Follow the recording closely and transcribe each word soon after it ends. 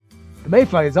The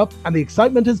mayfly is up and the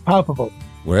excitement is palpable.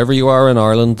 Wherever you are in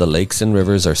Ireland, the lakes and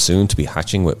rivers are soon to be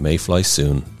hatching with mayfly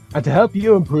soon. And to help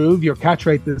you improve your catch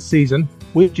rate this season,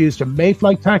 we've introduced a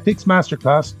Mayfly Tactics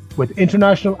Masterclass with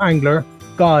international angler,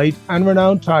 guide and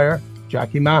renowned tyer,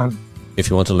 Jackie Mahan.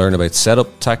 If you want to learn about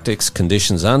setup, tactics,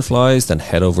 conditions and flies, then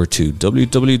head over to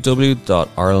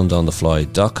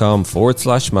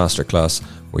www.irelandonthefly.com/masterclass,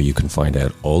 where you can find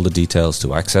out all the details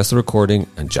to access the recording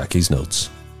and Jackie's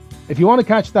notes. If you want to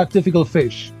catch that difficult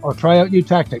fish or try out new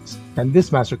tactics, then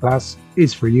this masterclass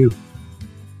is for you.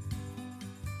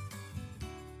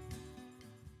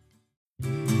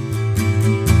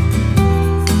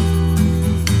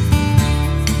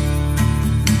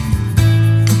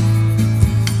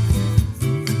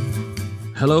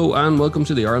 Hello and welcome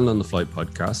to the Ireland on the Fly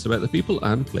podcast about the people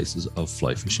and places of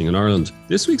fly fishing in Ireland.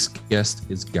 This week's guest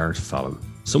is Garrett Fallon,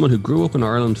 someone who grew up in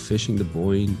Ireland fishing the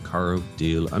Boyne, Corrib,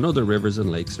 Deal and other rivers and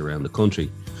lakes around the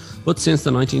country. But since the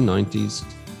 1990s,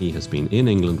 he has been in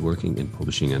England working in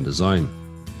publishing and design.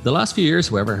 The last few years,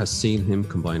 however, has seen him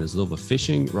combine his love of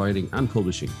fishing, writing and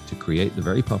publishing to create the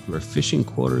very popular fishing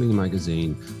quarterly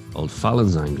magazine called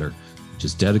Fallon's Angler, which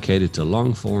is dedicated to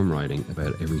long-form writing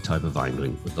about every type of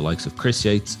angling, with the likes of Chris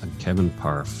Yates and Kevin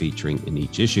Parr featuring in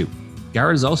each issue.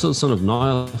 Garrett is also the son of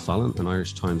Niall Fallon, an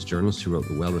Irish Times journalist who wrote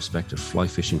the well-respected Fly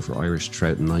Fishing for Irish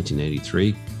Trout in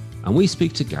 1983, and we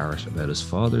speak to Garrett about his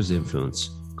father's influence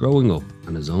growing up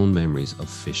and his own memories of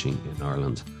fishing in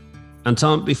Ireland. And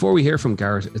Tom, before we hear from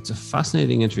Garrett, it's a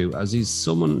fascinating interview as he's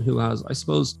someone who has, I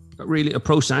suppose, really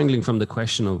approached angling from the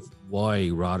question of why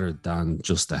rather than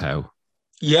just the how.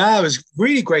 Yeah, it was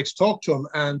really great to talk to him.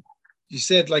 And you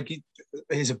said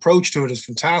his approach to it is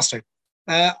fantastic.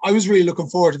 I was really looking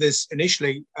forward to this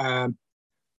initially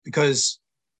because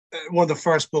one of the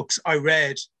first books I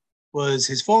read was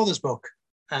his father's book,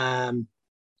 Niall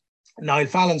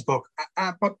Fallon's book.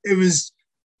 But it was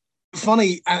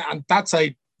funny, and that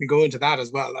side, we go into that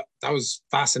as well. That was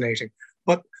fascinating.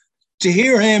 But to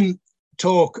hear him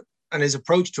talk and his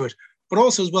approach to it, but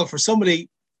also as well for somebody,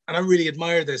 and I really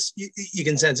admire this, you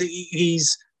can sense it,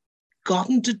 he's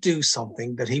gotten to do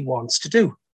something that he wants to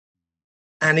do.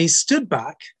 And he stood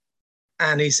back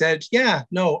and he said, yeah,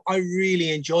 no, I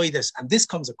really enjoy this. And this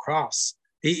comes across.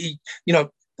 He the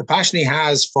passion he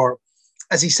has for,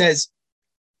 as he says,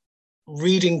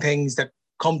 reading things that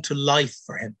come to life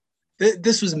for him.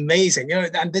 This was amazing,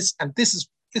 and this is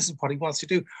what he wants to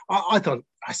do. I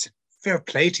said, fair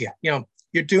play to you.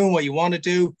 You're doing what you want to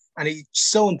do, and he's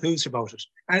so enthused about it.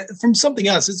 And from something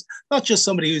else, it's not just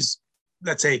somebody who's,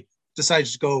 let's say, decided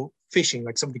to go fishing.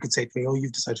 Like somebody could say to me, "Oh,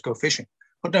 you've decided to go fishing,"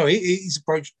 but no, he's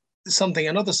approached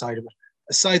another side of it,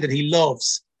 a side that he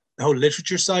loves, the whole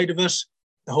literature side of it,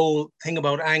 the whole thing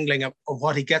about angling, of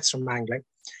what he gets from angling,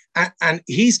 and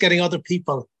he's getting other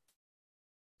people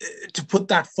to put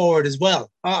that forward as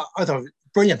well. I thought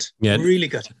brilliant, really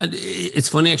good. And it's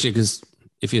funny actually because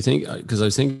if you think, because I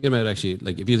was thinking about actually,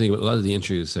 like if you think about a lot of the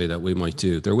interviews say that we might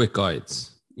do, they're with guides,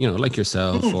 like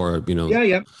yourself or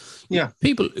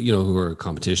people, who are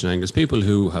competition anglers, people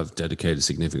who have dedicated a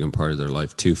significant part of their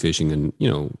life to fishing and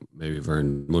maybe have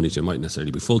earned money to, it might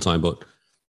necessarily be full time, but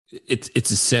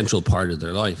it's a central part of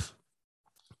their life.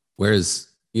 Whereas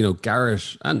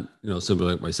Garrett and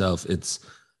somebody like myself, it's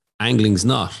angling's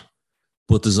not.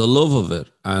 But there's a love of it.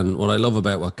 And what I love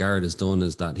about what Garrett has done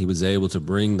is that he was able to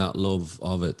bring that love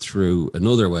of it through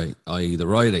another way, i.e. the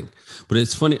writing. But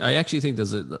it's funny. I actually think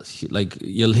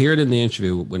you'll hear it in the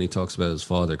interview when he talks about his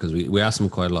father, because we asked him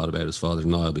quite a lot about his father,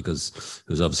 Niall, because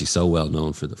he was obviously so well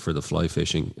known for the fly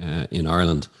fishing in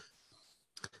Ireland.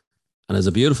 And there's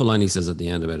a beautiful line he says at the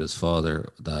end about his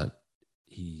father that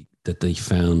they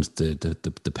found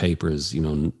the papers,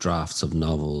 drafts of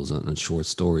novels and short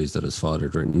stories that his father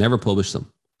had written, never published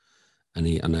them.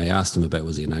 And I asked him about,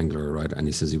 was he an angler or a writer? And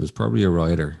he says he was probably a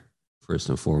writer first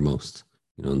and foremost,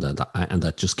 and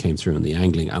that just came through in the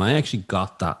angling. And I actually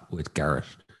got that with Garrett.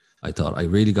 I thought I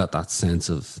really got that sense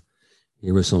of,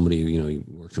 here was somebody, he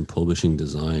worked in publishing,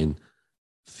 design,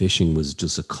 fishing was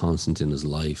just a constant in his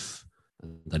life.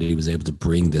 That he was able to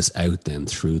bring this out then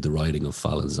through the writing of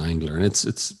Fallon's Angler. And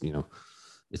it's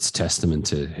testament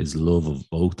to his love of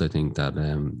both. I think that,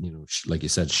 like you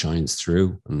said, shines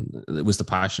through, and it was the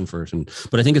passion for it.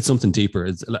 But I think it's something deeper.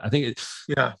 I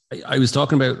was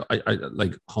talking about, I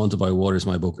like Haunted by Water is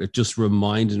my book. It just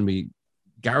reminded me,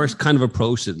 Garrett kind of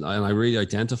approached it, and I really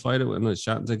identified it when I was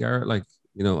chatting to Garrett.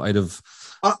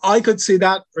 I could see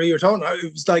that where you were talking.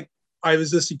 It was like, I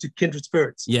was listening to Kindred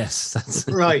Spirits. Yes, that's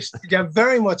right. Yeah,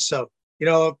 very much so.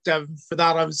 For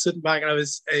that, I was sitting back and I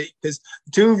was, because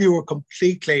the two of you were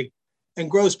completely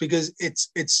engrossed, because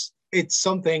it's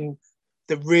something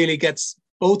that really gets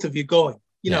both of you going,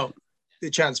 you know, the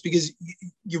chance, because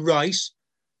you write,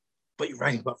 but you're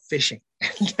writing about fishing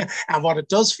and what it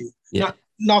does for you. Yeah.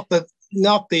 Not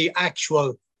the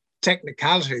actual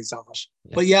technicalities of it,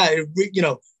 but you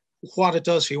know, what it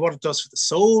does for you, what it does for the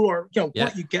soul, or, you know,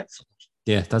 what you get from it.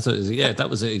 Yeah, that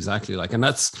was it exactly. Like, and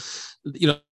that's, you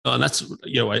know, and that's,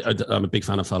 you know, I'm a big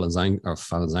fan of Fallon's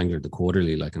Angler, the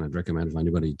quarterly, like, and I'd recommend if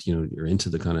anybody, you know, you're into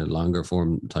the kind of longer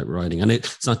form type writing, and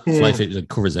it's not fly fish, it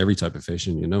covers every type of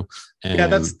fishing, you know. Yeah,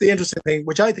 that's the interesting thing,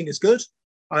 which I think is good.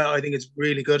 I think it's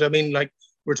really good. I mean, like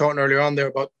we were talking earlier on there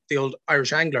about the old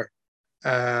Irish Angler.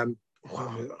 I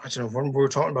don't know when we were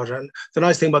talking about it. And the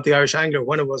nice thing about the Irish Angler,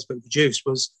 when it was being produced,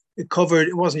 was it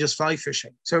wasn't just fly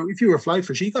fishing. So if you were fly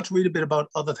fishing, you got to read a bit about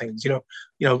other things, you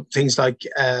know, things like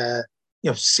you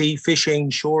know, sea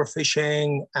fishing, shore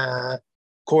fishing,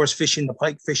 coarse fishing, the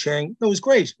pike fishing. It was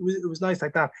great. It was nice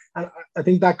like that. And I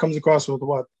think that comes across with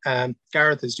what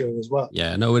Gareth is doing as well.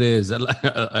 Yeah, no, it is.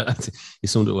 You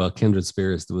summed it well. Kindred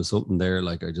spirits. There was something there.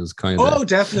 Like, I just kind of. Oh,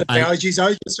 definitely. I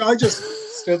just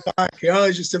stood back. You know,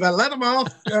 I just about let him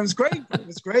off. It was great. It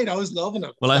was great. I was loving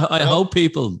it. Well, I hope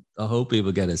people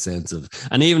get a sense of,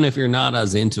 and even if you're not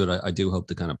as into it, I do hope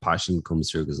the kind of passion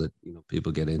comes through, because you know,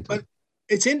 people get into it.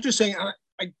 It's interesting.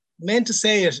 I meant to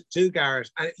say it too, Gareth,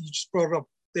 and you just brought it up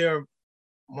there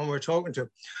when we were talking to him.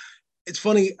 It's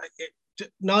funny.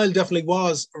 Niall definitely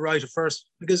was a writer first,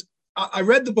 because I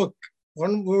read the book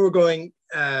when we were going,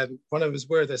 when I was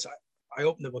with this, I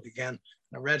opened the book again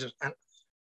and I read it, and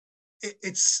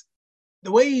it's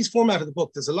the way he's formatted the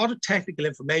book. There's a lot of technical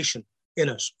information in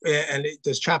it, and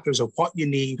there's chapters of what you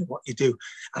need and what you do.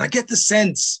 And I get the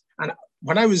sense, and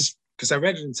when because I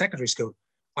read it in secondary school,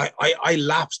 I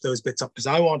lapsed those bits up because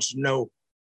I wanted to know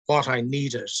what I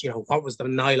needed. You know, what was the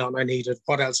nylon I needed?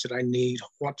 What else did I need?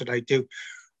 What did I do?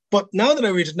 But now that I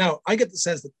read it now, I get the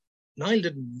sense that Niall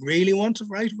didn't really want to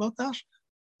write about that.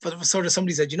 But it was sort of,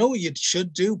 somebody said, you know what you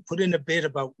should do? Put in a bit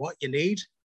about what you need.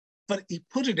 But he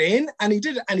put it in, and he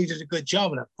did a good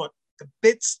job in it. But the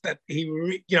bits that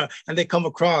you know, and they come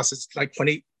across, it's like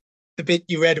the bit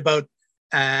you read about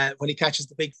when he catches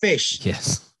the big fish.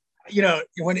 Yes. You know,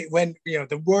 when you know,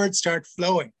 the words start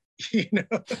flowing, you know,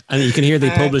 and you can hear the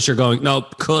publisher going, "No,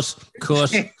 cut,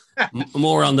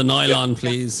 more on the nylon,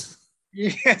 please."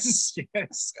 Yes.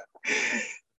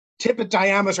 Tippet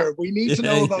diameter. We need to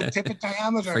know about tippet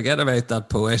diameter. Forget about that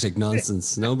poetic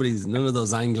nonsense. None of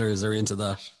those anglers are into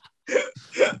that.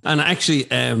 And actually,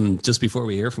 just before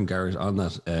we hear from Gareth on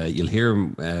that, you'll hear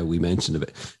him. We mentioned a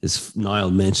bit.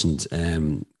 Niall mentioned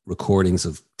recordings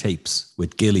of tapes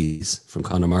with Gillies from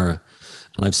Connemara,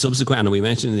 and we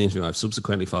mentioned in the interview, I've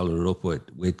subsequently followed it up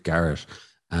with Gareth,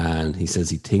 and he says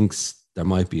he thinks there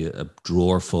might be a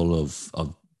drawer full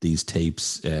of these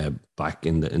tapes back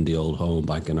in the old home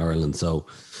back in Ireland. So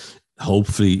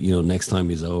hopefully, you know, next time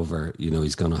he's over, you know,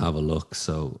 he's going to have a look.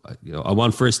 So, you know, I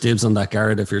want first dibs on that,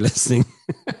 Gareth, if you're listening.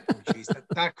 Jeez,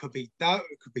 that could be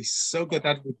so good.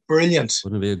 That would be brilliant.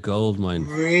 Wouldn't it be a gold mine?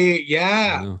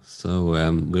 Yeah. You know,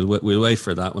 so we'll wait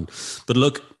for that one. But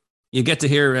look, you get to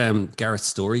hear Gareth's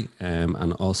story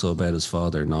and also about his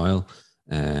father, Niall,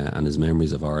 and his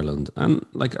memories of Ireland. And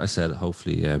like I said,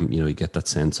 hopefully, you know, you get that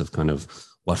sense of kind of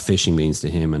what fishing means to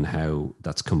him and how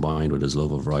that's combined with his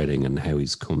love of writing and how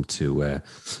he's come to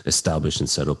establish and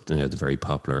set up the very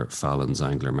popular Fallon's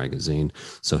Angler magazine.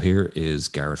 So here is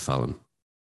Gareth Fallon.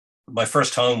 My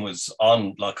first home was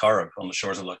on Lough Corrib, on the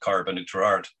shores of Lough Corrib in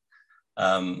Oughterard,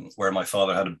 where my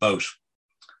father had a boat.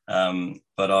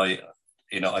 But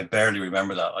I barely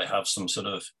remember that. I have some sort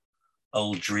of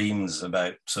old dreams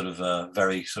about sort of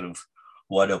very sort of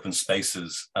wide open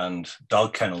spaces and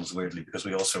dog kennels, weirdly, because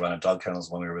we also ran a dog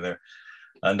kennels when we were there.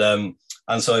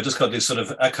 And so I just got these sort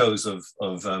of echoes of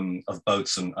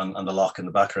boats and the loch in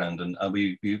the background. And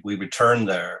we returned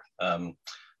there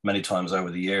many times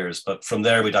over the years. But from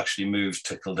there, we'd actually moved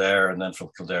to Kildare, and then from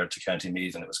Kildare to County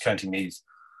Meath. And it was County Meath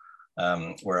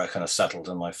where I kind of settled,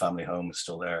 and my family home is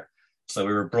still there. So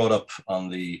we were brought up on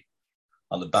the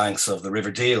banks of the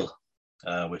River Deal,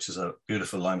 which is a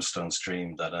beautiful limestone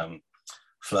stream that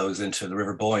flows into the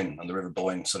River Boyne, and the River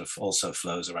Boyne sort of also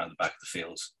flows around the back of the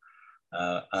fields.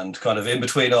 And kind of in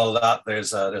between all of that, there's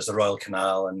the Royal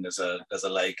Canal, and there's a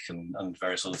lake and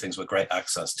various other things with great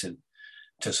access to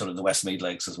sort of the Westmead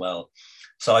Lakes as well.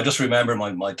 So I just remember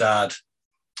my dad,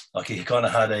 like he kind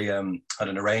of had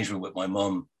an arrangement with my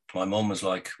mum. My mum was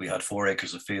like, we had 4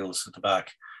 acres of fields at the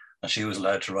back, and she was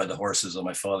allowed to ride the horses, and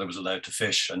my father was allowed to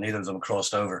fish, and neither of them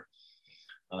crossed over.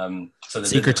 So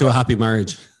secret to a happy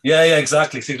marriage. Yeah,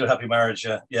 exactly. Secret to a happy marriage.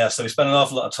 Yeah. So we spent an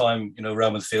awful lot of time, you know,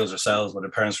 roaming the fields ourselves, where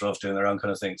their parents were off doing their own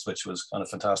kind of things, which was kind of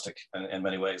fantastic in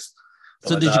many ways.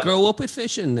 So did you grow up with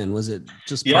fishing then? Was it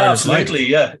just yeah, absolutely,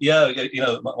 yeah. You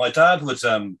know, my dad was,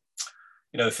 you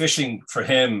know, fishing for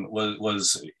him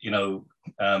was you know,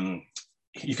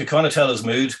 you could kind of tell his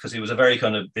mood because he was a very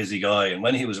kind of busy guy, and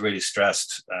when he was really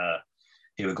stressed,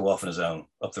 he would go off on his own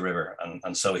up the river,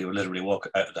 and so he would literally walk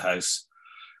out of the house,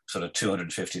 sort of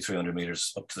 250, 300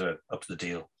 meters up to the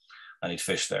deal, and he'd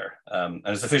fish there. And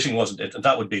as the fishing wasn't,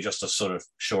 that would be just a sort of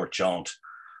short jaunt.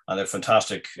 And they're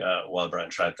fantastic wild brown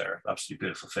trout there, absolutely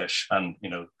beautiful fish. And, you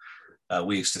know,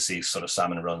 we used to see sort of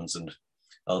salmon runs and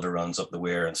elder runs up the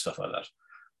weir and stuff like that.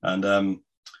 And,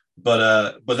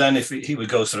 but then if he would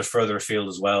go sort of further afield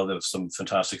as well, there was some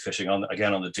fantastic fishing on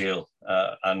the deal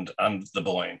and the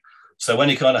Boyne. So when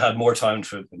he kind of had more time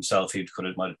for himself, he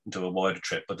could might do a wider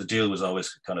trip, but the deal was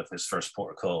always kind of his first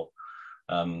port of call.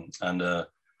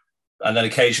 And then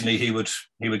occasionally he would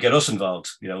get us involved,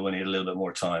 you know, when he had a little bit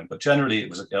more time. But generally,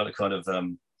 it was a kind of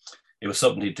it was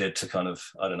something he did to kind of,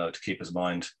 I don't know, to keep his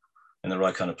mind in the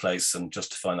right kind of place and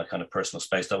just to find that kind of personal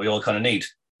space that we all kind of need.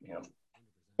 You know.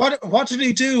 What did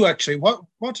he do actually?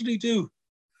 What did he do,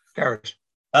 Garrett?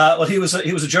 Well, he was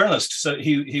a journalist, so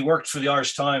he worked for the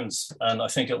Irish Times, and I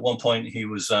think at one point he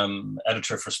was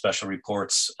editor for special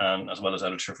reports and as well as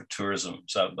editor for tourism.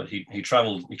 So, but he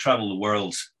traveled the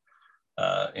world.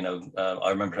 You know, I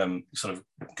remember him sort of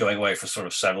going away for sort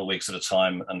of several weeks at a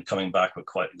time and coming back with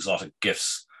quite exotic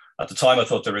gifts. At the time, I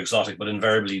thought they were exotic, but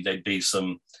invariably they'd be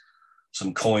some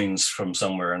coins from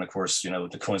somewhere. And of course, you know,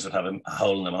 the coins would have a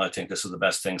hole in them. And I think this is the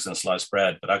best thing since sliced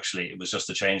bread. But actually, it was just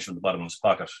a change from the bottom of his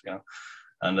pocket, you know.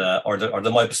 And or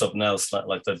there might be something else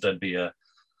like there'd be a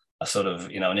sort of,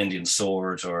 you know, an Indian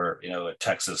sword or, you know, a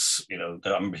Texas, you know. I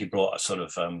remember he brought a sort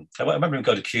of I remember him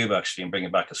go to Cuba actually and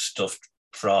bringing back a stuffed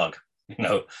frog. You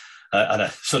know, and a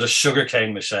sort of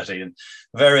sugarcane machete and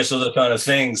various other kind of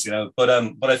things, you know. But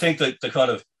I think that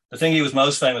the thing he was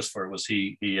most famous for was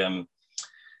he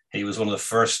was one of the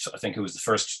first. I think he was the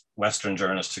first Western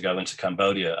journalist to go into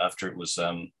Cambodia after it was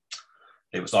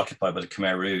occupied by the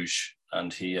Khmer Rouge,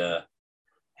 and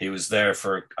he was there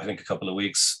for I think a couple of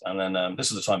weeks, and then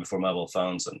this was the time before mobile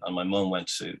phones, and my mum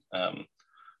went to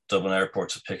Dublin Airport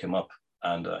to pick him up,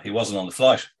 and he wasn't on the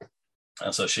flight.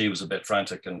 And so she was a bit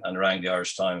frantic and rang the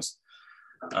Irish Times.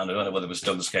 And I don't know whether it was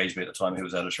Douglas Gageby at the time who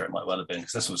was editor. It might well have been,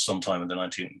 because this was sometime in the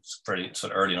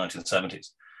early 1970s.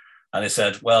 And they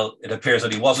said, well, it appears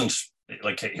that he wasn't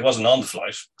on the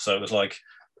flight. So it was like,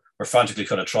 we're frantically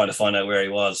kind of trying to find out where he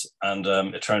was. And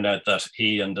it turned out that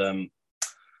he and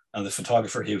the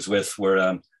photographer he was with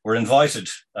were invited,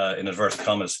 in inverted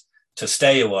commas, to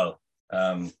stay a while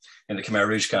in the Khmer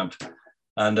Rouge camp.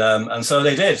 And so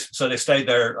they did. So they stayed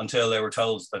there until they were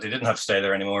told that they didn't have to stay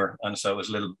there anymore. And so it was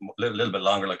a little bit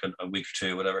longer, like a week or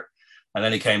two, whatever. And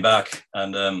then he came back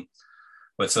and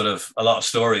with sort of a lot of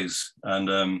stories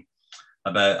and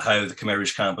about how the Khmer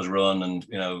Rouge camp was run. And,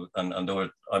 you know, and I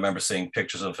remember seeing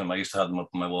pictures of him. I used to have them up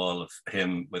on my wall of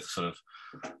him with sort of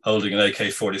holding an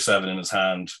AK-47 in his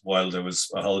hand while there was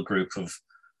a whole group of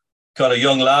kind of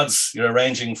young lads, you know,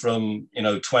 ranging from, you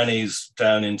know, 20s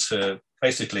down into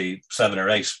basically 7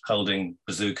 or 8, holding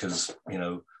bazookas, you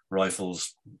know,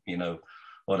 rifles, you know,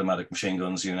 automatic machine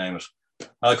guns, you name it.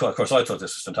 Of course, I thought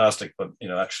this was fantastic, but, you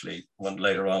know, actually, when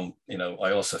later on, you know,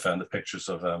 I also found the pictures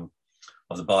of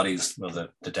the bodies of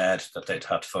the dead that they'd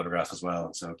had to photograph as well.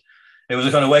 And so it was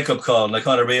a kind of wake-up call, and I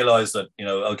kind of realized that, you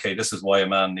know, okay, this is why a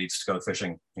man needs to go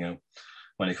fishing, you know,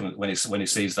 when he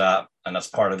sees that, and that's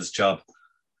part of his job.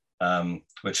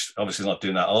 Which obviously not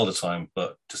doing that all the time,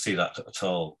 but to see that at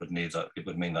all would mean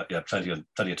that yeah, plenty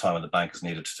of time in the bank is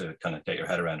needed to kind of get your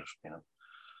head around it, you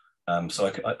know.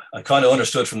 So I kind of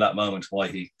understood from that moment why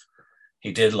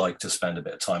he did like to spend a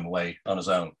bit of time away on his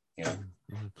own, you know.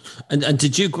 And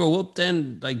did you grow up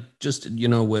then, like, just, you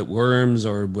know, with worms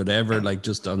or whatever, like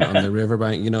just on the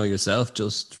riverbank, you know, yourself,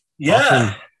 just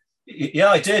yeah. Yeah,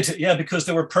 I did. Yeah, because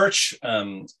there were perch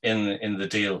in the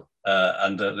deal,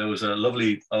 and there was a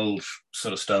lovely old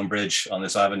sort of stone bridge on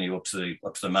this avenue up to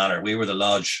the manor. We were the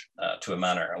lodge to a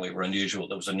manor, and we were unusual.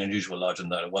 There was an unusual lodge in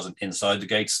that it wasn't inside the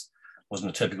gates, it wasn't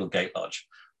a typical gate lodge,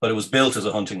 but it was built as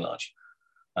a hunting lodge,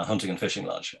 a hunting and fishing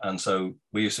lodge. And so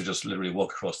we used to just literally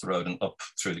walk across the road and up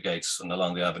through the gates and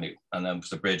along the avenue, and then there was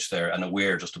the bridge there and a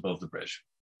weir just above the bridge,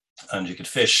 and you could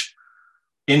fish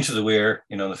into the weir,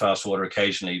 you know, in the fast water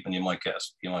occasionally, and you might get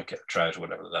a trout or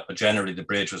whatever like that. But generally the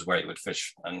bridge was where you would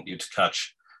fish, and you'd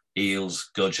catch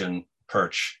eels, gudgeon,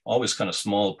 perch, always kind of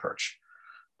small perch.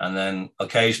 And then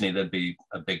occasionally there'd be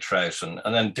a big trout. And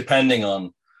then depending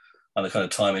on the kind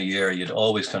of time of year, you'd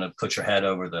always kind of put your head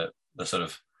over the sort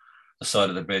of the side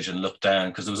of the bridge and look down,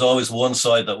 because there was always one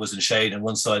side that was in shade and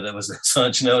one side that was in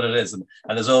sun. You know what it is, and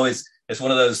there's always, it's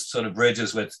one of those sort of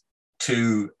bridges with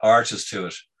two arches to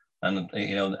it, and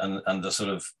you know, and the sort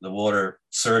of the water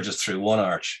surges through one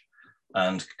arch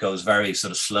and goes very sort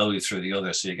of slowly through the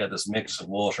other, so you get this mix of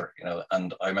water, you know.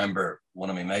 And I remember one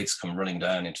of my mates come running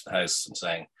down into the house and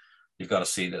saying, "You've got to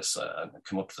see this." And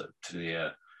come up to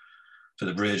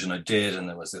the bridge, and I did, and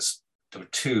there were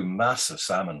two massive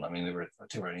salmon. I mean, they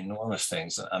were enormous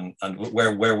things, and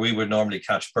where we would normally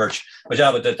catch perch. But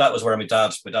yeah, but that was where my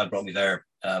dad brought me there,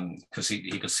 because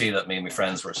he could see that me and my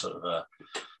friends were sort of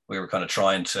we were kind of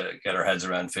trying to get our heads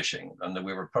around fishing, and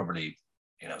we were probably,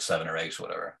 you know, 7 or 8,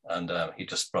 whatever. And he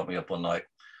just brought me up one night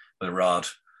with a rod,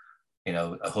 you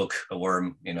know, a hook, a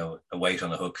worm, you know, a weight on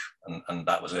the hook, and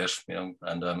that was it, you know.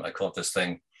 And I caught this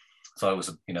thing. Thought it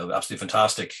was, you know, absolutely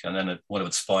fantastic. And then one of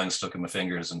its spines stuck in my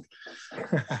fingers, and you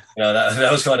know,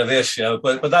 that was kind of it, you know.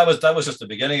 But that was just the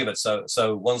beginning of it.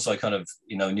 So once I kind of,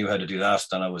 you know, knew how to do that,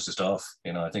 then I was just off.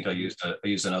 You know, I think I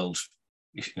used an old,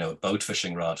 you know, boat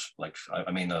fishing rod, like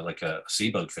like a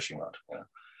seaboat fishing rod, you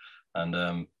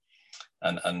know,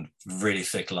 and really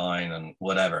thick line and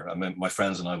whatever. I mean, my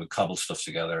friends and I would cobble stuff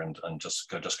together and just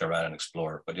go around and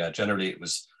explore. But yeah, generally it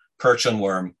was perch and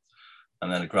worm.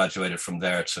 And then it graduated from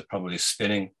there to probably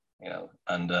spinning, you know,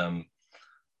 and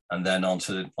then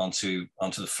onto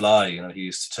the fly. You know, he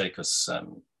used to take us.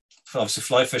 Obviously,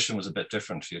 fly fishing was a bit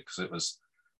different because it was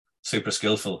super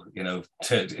skillful, you know,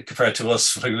 compared to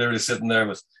us, like literally sitting there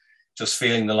with just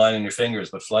feeling the line in your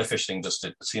fingers. But fly fishing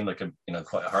it seemed like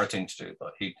quite a hard thing to do.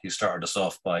 But he started us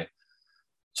off by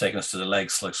taking us to the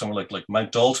lakes, like somewhere like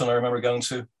Mount Dalton. I remember going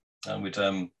to, and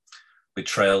we'd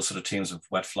trail sort of teams of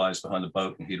wet flies behind the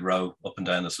boat, and he'd row up and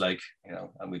down this lake, you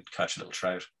know, and we'd catch a little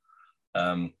trout.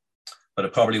 But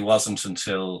it probably wasn't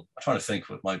until, I'm trying to think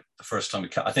what the first time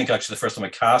I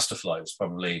cast a fly was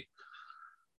probably,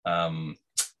 probably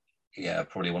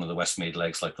one of the Westmead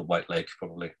lakes, like the White Lake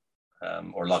probably,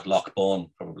 or Loch Bawn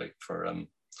probably for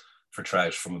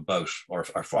trout from a boat, or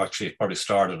actually it probably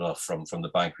started off from the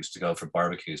bank. We used to go for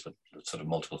barbecues with sort of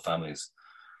multiple families.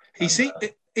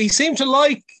 He seemed to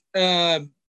like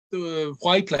the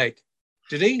White Lake,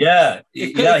 did he? Yeah,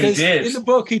 he did. In the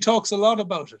book, he talks a lot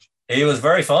about it. He was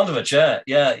very fond of it. Yeah,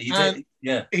 he did.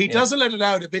 Yeah, he doesn't let it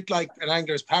out, a bit like An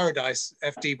Angler's Paradise,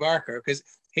 F.D. Barker, because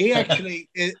he actually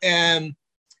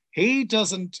he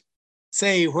doesn't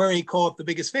say where he caught the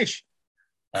biggest fish.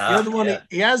 You know the one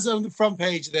he has on the front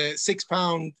page, the 6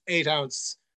 pound 8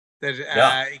 ounce that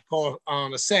he caught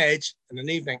on a sedge in an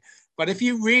evening. But if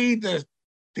you read the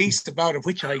piece about it,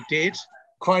 which I did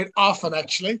quite often,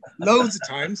 actually, loads of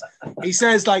times, he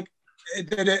says like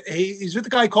that he's with a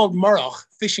guy called Murroch,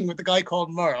 fishing with the guy called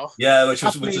Murroch. Yeah, which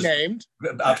is named.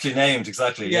 Aptly named,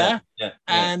 exactly. Yeah.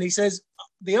 And he says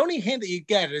the only hint that you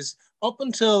get is up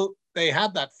until they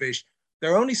had that fish,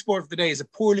 their only sport of the day is a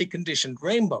poorly conditioned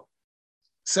rainbow.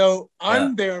 So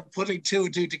I'm there putting 2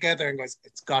 and 2 together and goes,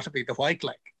 it's got to be the White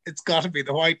Lake. It's got to be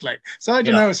the White Lake. So I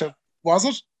don't know. So was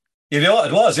it? You know,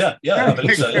 it was, yeah, I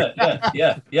believe so,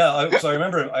 yeah. So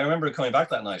I remember coming back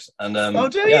that night, and I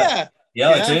do,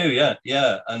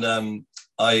 yeah, and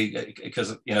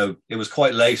because you know it was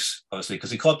quite late, obviously, because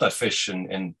he caught that fish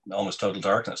in almost total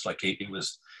darkness. Like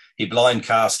he blind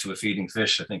cast to a feeding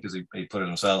fish, I think, as he put it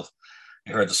himself.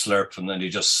 He heard the slurp, and then he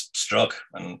just struck,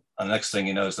 and the next thing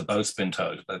you know is the boat's been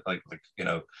towed, like you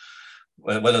know.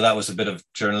 Whether that was a bit of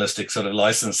journalistic sort of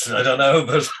license, I don't know,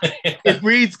 but it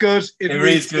reads good. It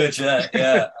reads good,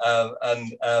 yeah.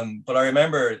 But I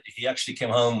remember he actually came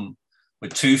home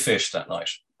with 2 fish that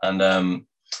night, and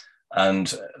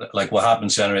like what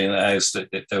happens generally in the house, that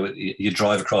you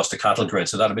drive across the cattle grid,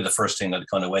 so that'll be the first thing that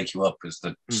kind of wake you up is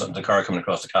the car coming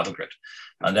across the cattle grid,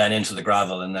 and then into the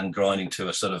gravel, and then grinding to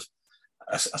a sort of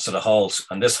halt,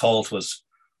 and this halt was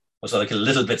like a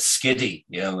little bit skiddy,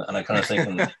 you know, and I kind of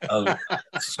thinking, oh,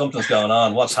 something's going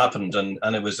on, what's happened?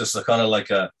 And it was just a kind of like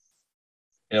there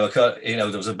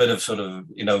was a bit of sort of,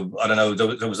 you know, I don't know,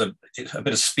 there was a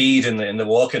bit of speed in the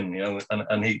walking, you know,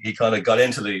 and he kind of got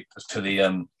into the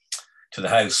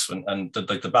house, and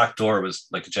the back door was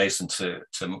like adjacent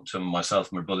to myself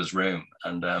and my brother's room,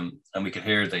 and we could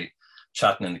hear the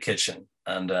chatting in the kitchen,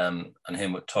 and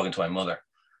him talking to my mother.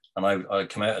 And I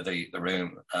came out of the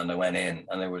room, and I went in,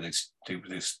 and there were these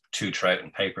 2 trout in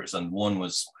papers, and one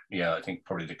was, I think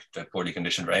probably the poorly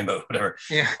conditioned rainbow, whatever.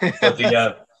 Yeah. But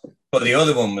the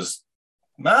other one was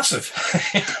massive.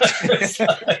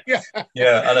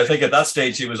 Yeah. And I think at that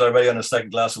stage he was already on a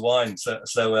second glass of wine. So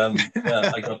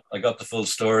I got the full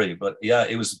story. But yeah,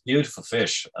 it was a beautiful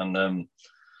fish, and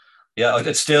Yeah,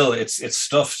 it's still it's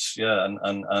stuffed, yeah,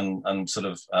 and sort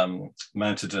of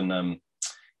mounted in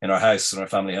our house, in our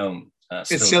family home.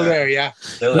 It's still there, yeah.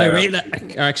 Still there. I read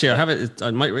that? Actually, I have it.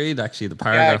 I might read actually the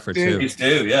paragraph or two. Please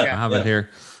do, yeah. I have it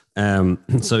here.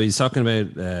 So he's talking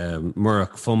about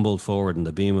Murroch fumbled forward and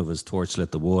the beam of his torch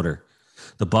lit the water.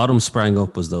 The bottom sprang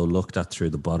up as though looked at through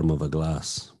the bottom of a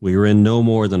glass. We were in no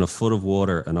more than a foot of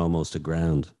water and almost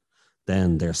aground.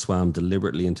 Then there swam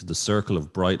deliberately into the circle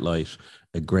of bright light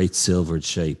a great silvered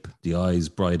shape, the eyes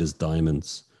bright as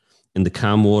diamonds. In the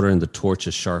calm water and the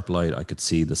torch's sharp light, I could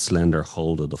see the slender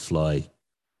hold of the fly.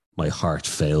 My heart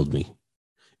failed me.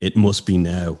 It must be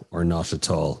now or not at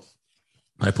all.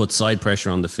 I put side pressure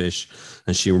on the fish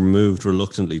and she moved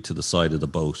reluctantly to the side of the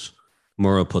boat.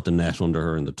 Murroch put the net under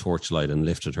her in the torchlight and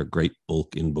lifted her great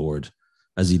bulk inboard.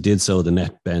 As he did so, the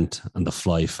net bent and the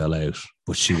fly fell out,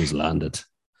 but she was landed.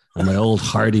 And my old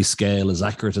hardy scale, as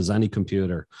accurate as any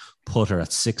computer, put her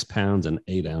at 6 pounds and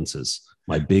 8 ounces.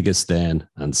 My biggest then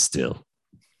and still.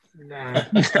 Nah.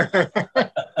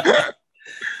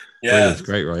 Yeah, it's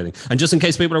great writing. And just in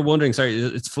case people are wondering, sorry,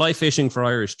 it's Fly Fishing for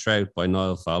Irish Trout by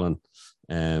Niall Fallon.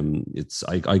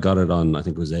 I got it on, I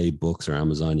think it was Books or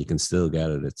Amazon. You can still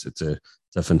get it. It's a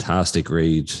fantastic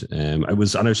read. I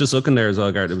was just looking there as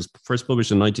well, Garrett. It was first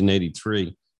published in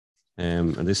 1983,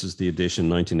 and this is the edition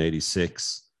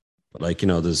 1986. But like,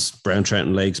 there's brown trout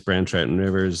and lakes, brown trout and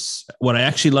rivers. What I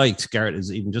actually liked, Garrett,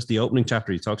 is even just the opening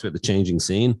chapter. He talks about the changing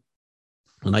scene,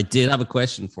 and I did have a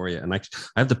question for you, and actually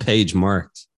I have the page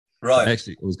marked. Right.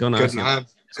 Actually, I was going to ask you.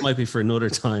 This might be for another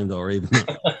time, though, or even.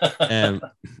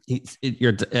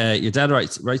 Your dad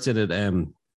writes it.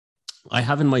 I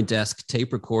have in my desk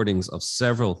tape recordings of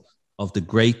several of the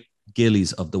great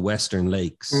gillies of the Western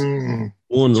Lakes.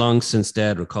 One long since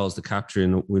dead recalls the capture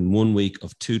in 1 week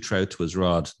of 2 trout to his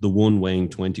rod, the one weighing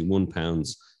 21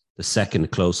 pounds, the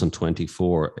second close on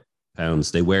 24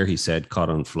 pounds. They were, he said, caught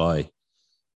on fly.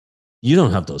 You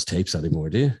don't have those tapes anymore,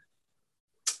 do you?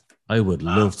 I would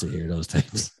love to hear those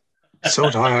tapes. So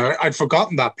I'd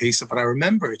forgotten that piece, but I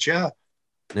remember it, yeah.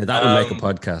 Now that would make a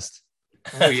podcast.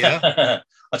 Oh, yeah.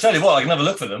 I'll tell you what, I can have a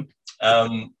look for them.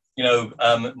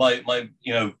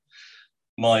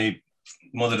 My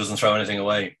mother doesn't throw anything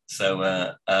away. So,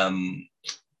 a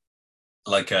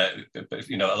lot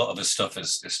of his stuff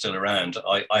is still around.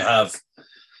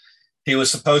 He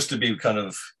was supposed to be kind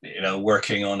of,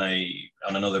 working on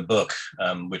another book,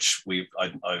 which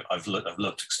I've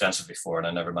looked extensively for, and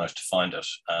I never managed to find it.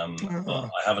 But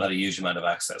I haven't had a huge amount of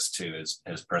access to his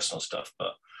personal stuff.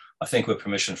 But I think with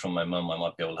permission from my mum, I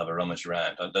might be able to have a rummage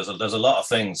around. There's a lot of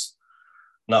things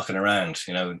knocking around,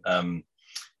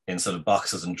 in sort of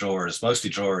boxes and drawers, mostly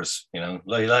drawers. I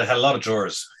had a lot of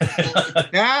drawers.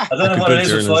 Yeah. I don't know what it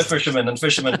is with fly fishermen and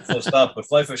fishermen full stop, but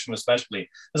fly fishermen especially.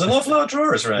 There's an awful lot of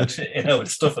drawers around,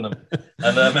 with stuff in them.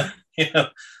 And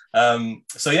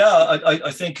so yeah,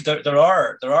 I think there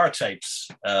are tapes.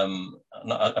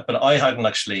 But I hadn't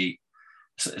actually.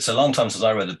 It's a long time since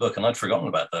I read the book, and I'd forgotten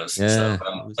about those. Yeah,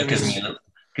 so that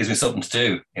gives me something to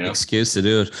do. Excuse to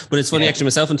do it. But it's funny, actually.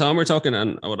 Myself and Tom were talking,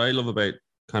 and what I love about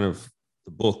kind of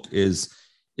the book is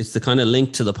it's the kind of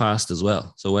link to the past as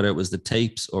well. So whether it was the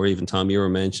tapes or even Tom, you were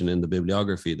mentioning the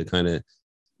bibliography, the kind of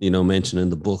mentioning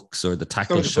the books or the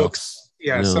tackle shots.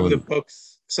 Yeah, some of the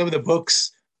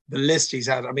books, the list he's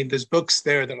had. I mean, there's books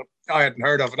there that I hadn't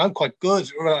heard of, and I'm quite good.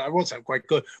 Well, I won't say I'm quite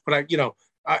good, but I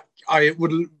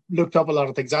would have looked up a lot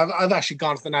of things. I've actually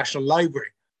gone to the National Library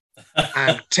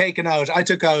and I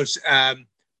took out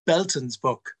Belton's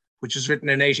book, which was written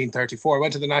in 1834. I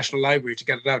went to the National Library to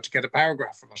get it out, to get a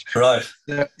paragraph from it. Right.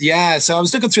 So I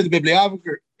was looking through the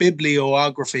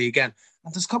bibliography again,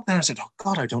 and there's a couple there. I said, "Oh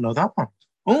God, I don't know that one."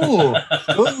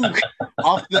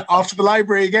 Off to the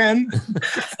library again.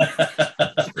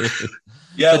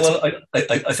 Yeah, well,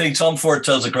 I think Tom Ford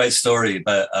tells a great story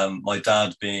about my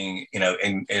dad being,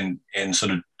 in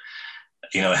sort of,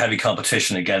 heavy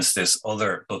competition against this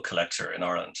other book collector in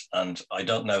Ireland. And I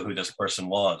don't know who this person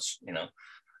was,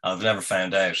 I've never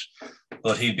found out.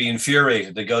 But he'd be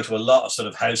infuriated. They go to a lot of sort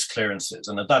of house clearances.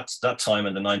 And at that time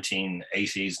in the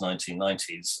 1980s,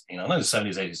 1990s, not the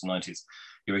 70s, 80s, and 90s,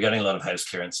 you were getting a lot of house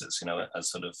clearances, as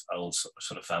sort of old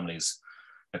sort of families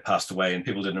had passed away, and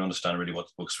people didn't understand really what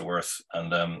the books were worth.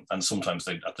 And sometimes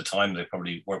at the time, they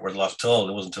probably weren't worth a lot at all.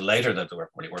 It wasn't until later that they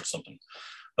were really worth something.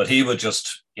 But he would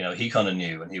just, he kind of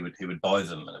knew, and he would buy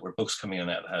them, and there were books coming in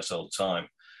and out of the house all the time.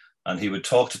 And he would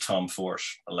talk to Tom Ford,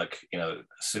 as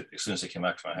soon as he came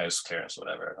back to my house clearance or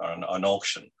whatever, or an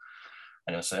auction.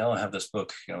 And he'll say, "Oh, I have this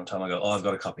book." Tom, I go, "Oh, I've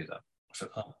got a copy of that." I said,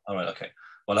 "Oh, all right, okay.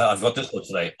 Well, I've got this book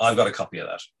today. I've got a copy of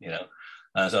that."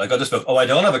 So I got this book. Oh, I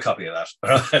don't have a copy of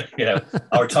that. You know,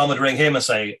 or Tom would ring him and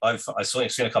say, I've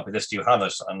seen a copy of this. Do you have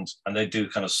it? And they do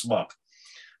kind of swap.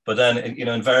 But then, you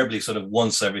know, invariably sort of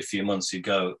once every few months you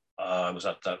go, I was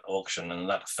at that auction and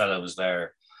that fellow was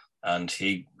there and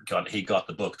he got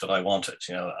the book that I wanted,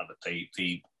 you know,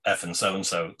 the F and so.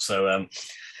 So,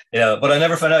 yeah, but I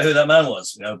never found out who that man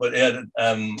was, you know, but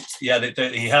he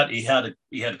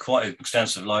had quite an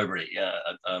extensive library. Yeah.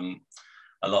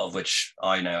 A lot of which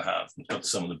I now have. I've got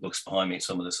some of the books behind me.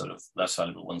 Some of the sort of less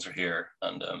valuable ones are here,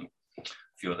 and a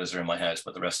few others are in my house,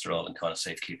 but the rest are all in kind of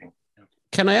safekeeping.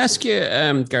 Can I ask you,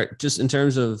 Gareth, just in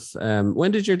terms of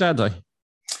when did your dad die?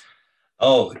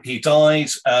 Oh, he died.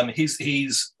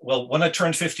 Well, when I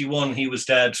turned 51, he was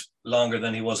dead longer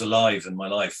than he was alive in my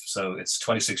life. So it's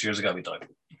 26 years ago he died.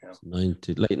 Yeah. Late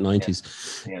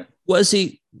 90s. Yeah. Was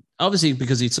he, obviously,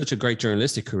 because he had such a great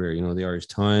journalistic career, you know, the Irish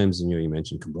Times, and you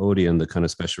mentioned Cambodia and the kind of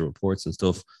special reports and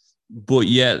stuff. But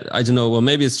yet, I don't know, well,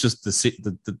 maybe it's just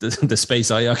the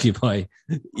space I occupy.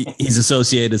 He's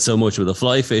associated so much with the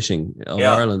fly fishing of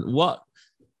Ireland.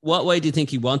 What way do you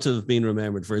think he want to have been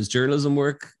remembered? For his journalism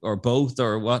work, or both,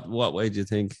 or what way do you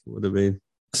think would have been?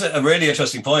 It's a really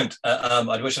interesting point.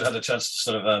 I wish I had a chance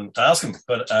to sort of to ask him,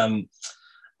 but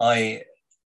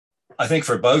I think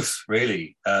for both,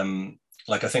 really.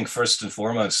 Like, I think first and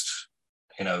foremost,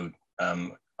 you know,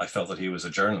 I felt that he was a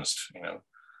journalist, you know,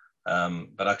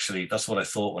 but actually that's what I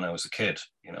thought when I was a kid.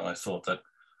 You know, I thought that,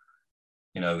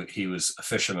 you know, he was a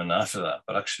fisherman after that.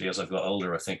 But actually, as I've got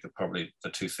older, I think that probably the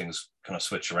two things kind of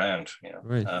switch around. You know,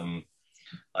 right.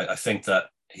 I think that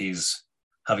he's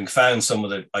having found some of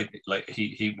the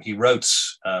he wrote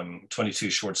 22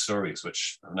 short stories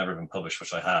which have never been published,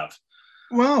 which I have.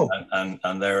 Wow.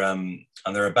 And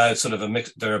they're about sort of a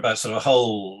mix. They're about sort of a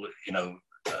whole, you know,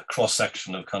 cross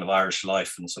section of kind of Irish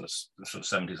life in sort of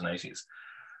 70s and 80s.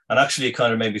 And actually, it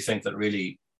kind of made me think that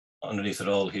really underneath it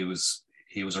all, he was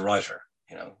a writer.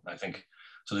 You know, I think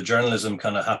so. The journalism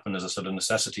kind of happened as a sort of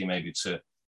necessity, maybe to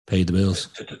pay the bills.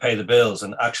 To pay the bills,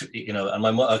 and actually, you know, and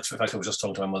my mother. In fact, I was just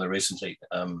talking to my mother recently.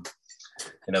 You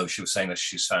know, she was saying that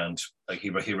she's found like he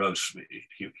wrote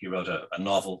a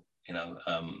novel. You know,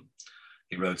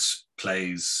 he wrote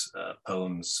plays,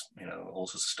 poems. You know, all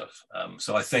sorts of stuff.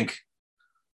 So I think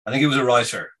he was a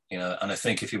writer. You know, and I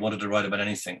think if he wanted to write about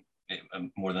anything,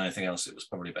 more than anything else, it was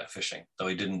probably about fishing, though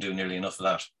he didn't do nearly enough of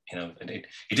that. You know,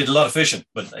 he did a lot of fishing,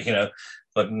 but you know,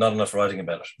 but not enough writing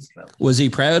about it. You know. Was he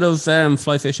proud of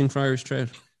fly fishing for Irish trout?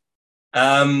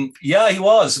 Yeah, he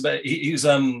was. But he was,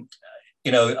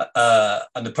 you know,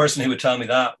 and the person who would tell me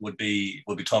that would be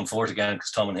Tom Fort again,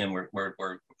 because Tom and him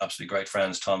were absolutely great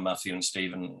friends. Tom, Matthew, and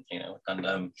Stephen. You know,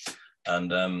 and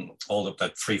all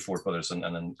the three Fort brothers, and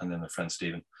then the friend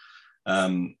Stephen.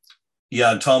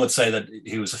 Yeah, and Tom would say that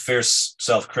he was a fierce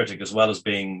self-critic as well as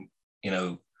being, you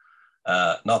know,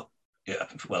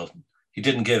 he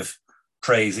didn't give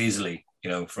praise easily, you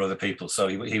know, for other people. So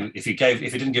if he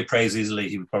didn't give praise easily,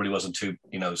 he probably wasn't too,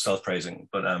 you know, self-praising.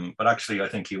 But actually, I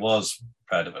think he was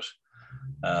proud of it,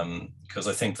 because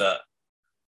I think that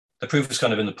the proof is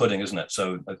kind of in the pudding, isn't it?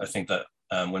 So I think that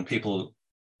when people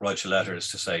write you letters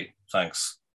to say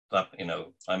thanks, that, you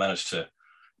know, I managed to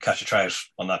catch a trout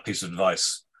on that piece of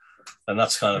advice, and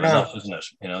that's kind of enough, isn't it?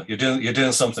 You know, you're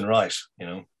doing something right, you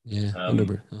know. Yeah,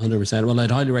 100%. Well,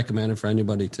 I'd highly recommend it for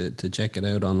anybody to check it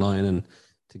out online and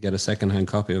to get a secondhand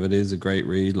copy of it. It is a great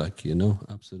read, like, you know,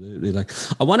 absolutely. Like,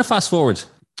 I want to fast forward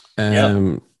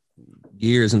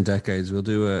years and decades. We'll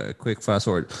do a quick fast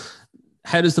forward.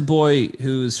 How does the boy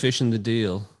who is fishing the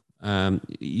deal,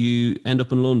 you end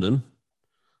up in London,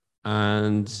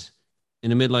 and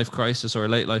in a midlife crisis or a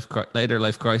later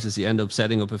life crisis, you end up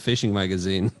setting up a fishing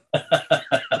magazine?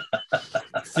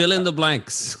 Fill in the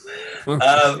blanks.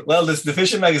 Well, the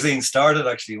fishing magazine started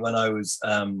actually when I was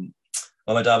when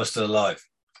my dad was still alive.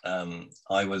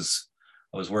 I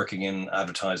was working in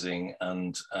advertising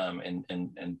and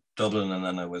in Dublin, and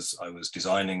then I was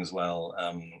designing as well.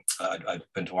 I'd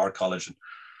been to art college, and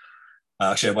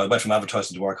actually I went from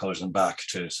advertising to art college and back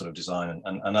to sort of design,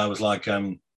 and I was like,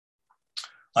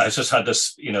 I just had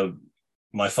this, you know,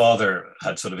 my father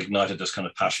had sort of ignited this kind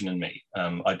of passion in me.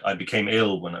 I became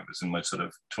ill when I was in my sort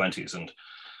of 20s, and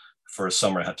for a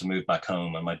summer I had to move back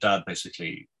home, and my dad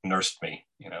basically nursed me,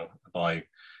 you know, by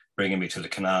bringing me to the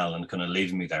canal and kind of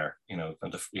leaving me there, you know,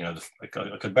 and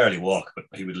I could barely walk, but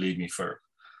he would lead me for,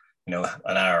 you know,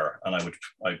 an hour, and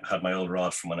I had my old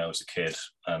rod from when I was a kid,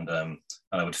 and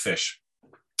I would fish.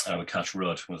 And I would catch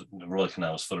rudd. The Royal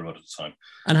Canal was full of rudd at the time.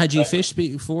 And had you fished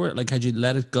before? Like, had you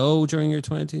let it go during your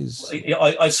 20s?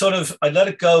 I let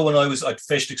it go when I'd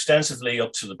fished extensively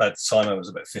up to about the time I was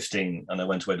about 15, and I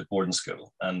went away to boarding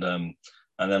school. And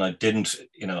And then I didn't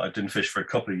fish for a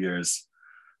couple of years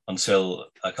until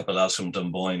a couple of lads from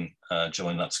Dunboyne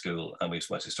joined that school, and we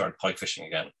started pike fishing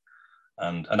again.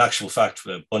 And an actual fact,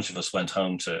 a bunch of us went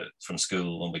home from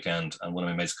school one weekend, and one of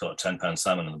my mates caught a 10-pound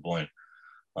salmon in the Boyne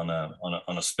on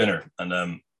a spinner, and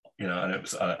and it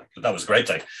was that was a great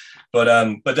day.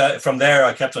 But from there,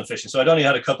 I kept on fishing. So I'd only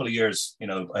had a couple of years,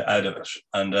 out of it,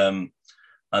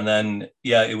 and then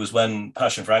it was when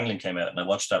Passion for Angling came out, and I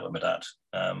watched that with my dad,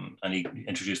 and he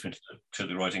introduced me to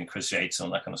the writing Chris Yates and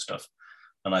all that kind of stuff,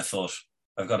 and I thought,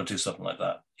 I've got to do something like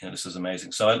that. This is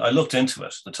amazing. So I looked into it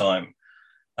at the time.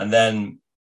 And then,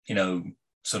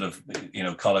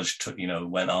 college,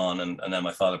 went on, and then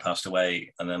my father passed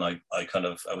away. And then I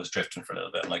was drifting for a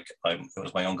little bit. It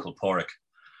was my uncle Porrick,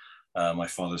 my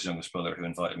father's youngest brother, who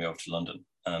invited me over to London.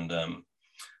 And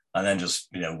then just,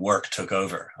 work took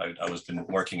over. I was been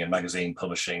working in magazine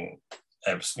publishing,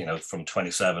 from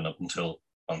 27 up until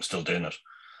I'm still doing it.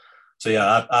 So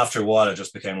after a while, it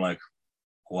just became like,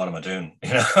 what am I doing?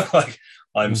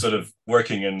 I'm sort of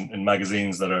working in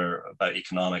magazines that are about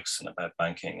economics and about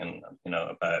banking and,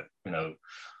 about,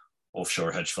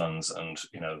 offshore hedge funds and,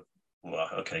 well,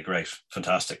 okay, great,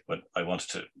 fantastic. But I wanted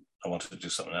to do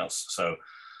something else. So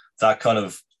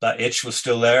that itch was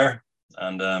still there.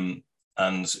 And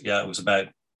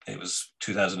it was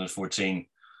 2014.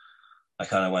 I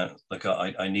kind of went like,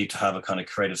 I need to have a kind of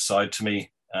creative side to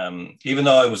me. Even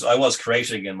though I was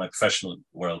creating in my professional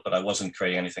world, but I wasn't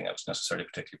creating anything I was necessarily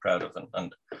particularly proud of,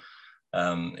 and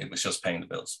it was just paying the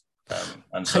bills.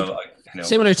 And so,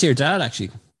 similar to your dad,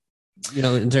 actually.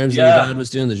 In terms of your dad was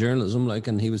doing the journalism,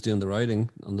 and he was doing the writing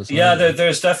on the side. Yeah,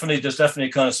 there's definitely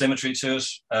kind of symmetry to it.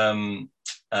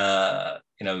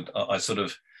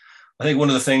 I think one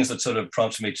of the things that sort of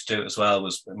prompted me to do it as well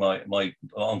was my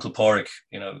uncle Porrick,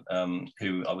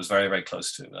 who I was very, very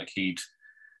close to. Like he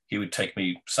would take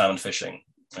me salmon fishing,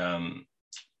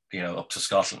 up to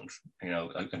Scotland.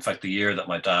 In fact, the year that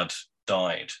my dad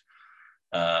died,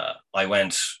 I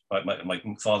went. My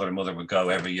father and mother would go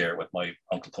every year with my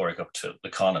uncle Porrick up to the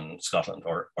Conan in Scotland,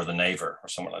 or the Naver, or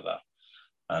somewhere like that.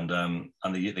 And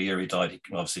the year he died,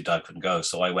 obviously Dad couldn't go,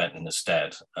 so I went in his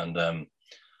stead. And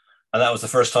that was the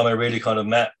first time I really kind of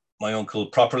met my uncle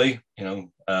properly.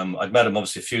 I'd met him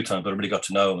obviously a few times, but I really got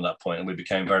to know him at that point, and we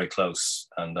became very close.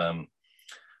 And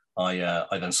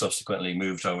I then subsequently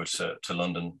moved over to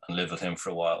London and lived with him for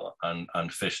a while,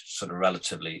 and fished sort of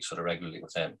relatively sort of regularly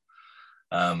with him.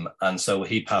 And so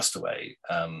he passed away.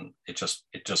 It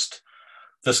just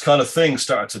this kind of thing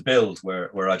started to build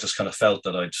where I just kind of felt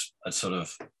that I'd sort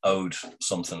of owed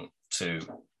something to,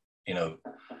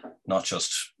 not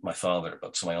just my father,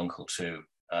 but to my uncle too.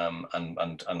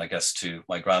 And I guess to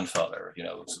my grandfather,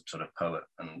 sort of poet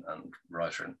and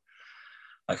writer. And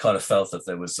I kind of felt that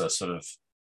there was a sort of,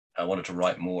 I wanted to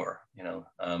write more,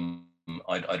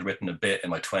 I'd written a bit in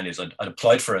my 20s. I'd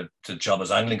applied for a job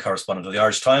as angling correspondent of the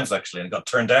Irish Times, actually, and got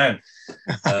turned down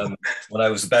when I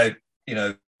was about,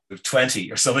 20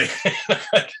 or something.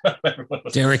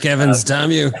 Derek Evans,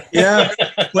 damn you. Yeah.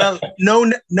 Well,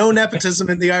 no nepotism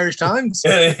in the Irish Times.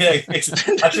 Yeah.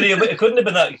 Actually, it couldn't have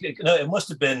been that. It must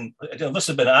have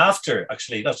been after,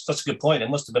 actually. That's a good point. It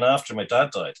must have been after my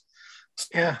dad died.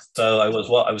 Yeah. So I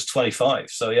was 25.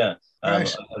 So yeah.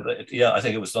 Right. I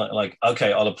think it was like,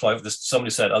 okay, I'll apply for this. Somebody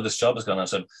said, "Oh, this job is gone." I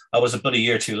said, "I was about a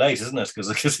year too late, isn't it?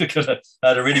 Because I could have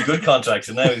had a really good contract,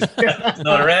 and now he's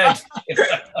not around."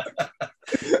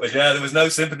 But yeah, there was no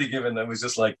sympathy given. It was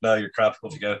just like, "No, you're crap.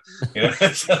 Off you go."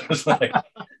 So it was like,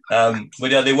 but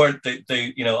yeah, they weren't.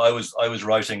 They I was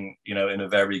writing, in a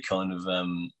very kind of,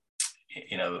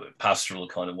 pastoral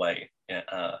kind of way.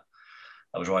 Yeah.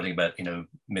 I was writing about,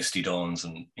 misty dawns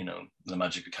and, the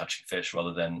magic of catching fish,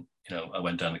 rather than, I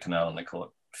went down the canal and I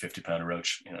caught 50-pound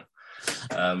roach,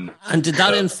 And did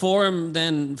that inform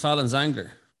then Fallon's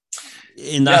Angler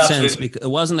in that sense? Because it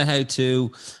wasn't a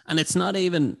how-to, and it's not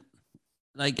even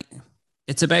like,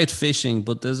 it's about fishing,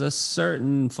 but there's a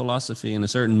certain philosophy and a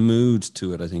certain mood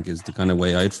to it, I think, is the kind of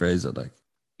way I'd phrase it. Like,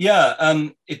 yeah,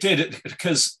 it did,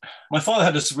 because my father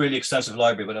had this really extensive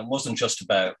library, but it wasn't just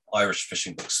about Irish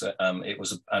fishing books. It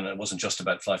wasn't just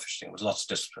about fly fishing. It was lots of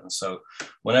disciplines. So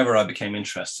whenever I became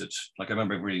interested, like I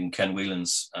remember reading Ken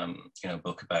Whelan's,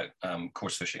 book about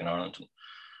coarse fishing in Ireland,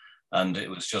 and it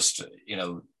was just,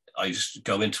 I used to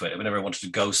go into it. Whenever I wanted to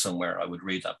go somewhere, I would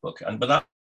read that book, but that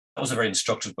was a very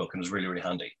instructive book and was really, really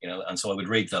handy, and so I would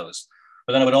read those.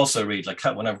 But then I would also read, like,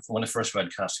 when I first read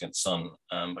Casting Against the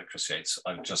Sun by Chris Yates,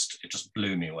 it just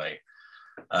blew me away,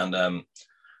 and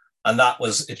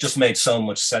it just made so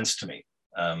much sense to me.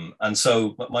 And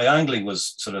so my angling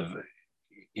was sort of,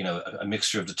 a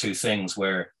mixture of the two things,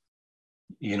 where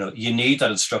you need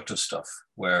that instructive stuff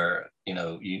where,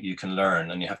 you can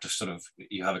learn, and you have to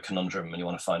you have a conundrum and you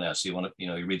want to find out. So you want to,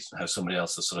 you read how somebody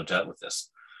else has sort of dealt with this.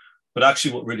 But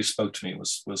actually what really spoke to me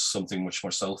was something much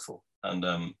more soulful. And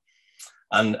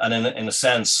in a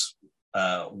sense,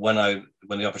 when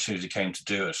the opportunity came to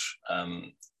do it,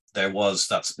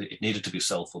 it needed to be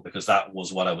soulful, because that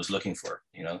was what I was looking for.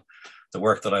 The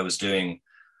work that I was doing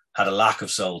had a lack of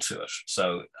soul to it.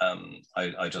 So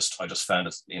I just found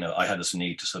it, I had this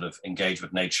need to sort of engage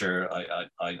with nature.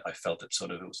 I felt that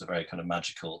it was a very kind of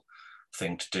magical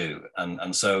thing to do.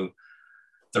 And so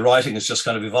the writing has just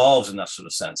kind of evolved in that sort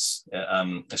of sense.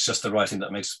 It's just the writing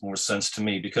that makes more sense to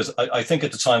me, because I think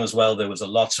at the time as well, there was a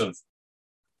lot of,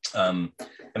 in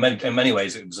many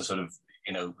ways, it was a sort of,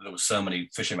 there was so many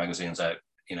fishing magazines out,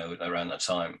 around that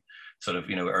time,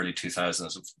 early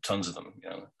 2000s, tons of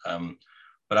them,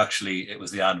 but actually it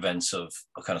was the advent of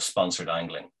kind of sponsored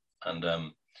angling.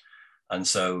 And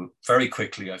so very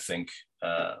quickly, I think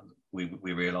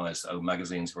we realized,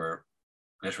 magazines were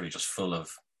literally just full of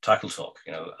tackle talk.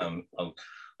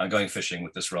 I'm going fishing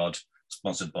with this rod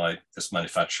sponsored by this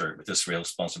manufacturer, with this reel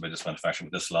sponsored by this manufacturer,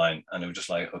 with this line, and it was just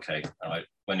like, okay, all right,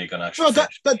 when are you going to actually? No,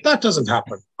 that doesn't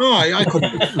happen. Oh, I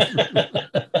couldn't.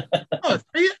 Oh,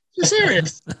 are you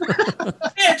serious?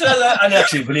 Yeah, and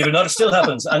actually, believe it or not, it still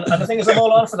happens. And the thing is, I'm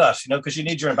all on for that, because you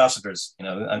need your ambassadors,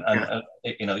 and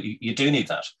you do need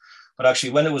that. But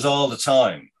actually, when it was all the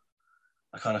time,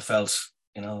 I kind of felt,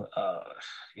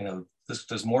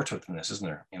 there's more to it than this, isn't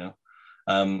there?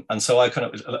 And so I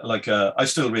kind of I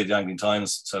still read the Angling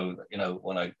Times. So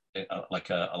when I like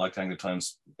the Angling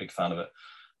Times, big fan of it.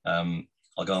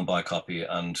 I'll go and buy a copy,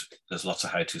 and there's lots of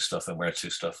how-to stuff and where-to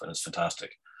stuff, and it's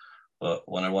fantastic. But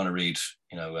when I want to read,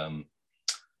 there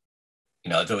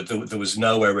was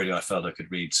nowhere really I felt I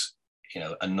could read,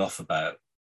 enough about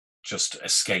just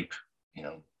escape,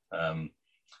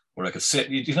 where I could sit.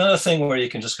 You know, the thing where you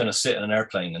can just kind of sit in an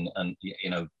airplane and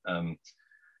you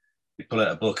pull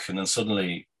out a book and then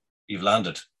suddenly you've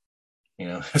landed.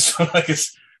 So like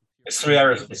it's 3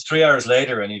 hours. It's 3 hours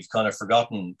later, and you've kind of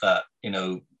forgotten that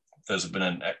there's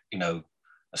been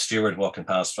a steward walking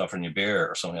past offering you beer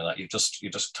or something like that. You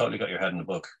just totally got your head in the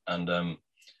book, and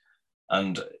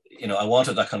I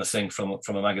wanted that kind of thing from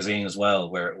a magazine as well,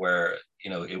 where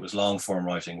it was long form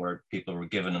writing, where people were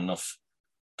given enough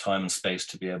time and space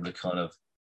to be able to kind of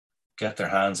get their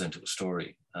hands into a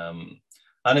story. And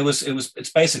it's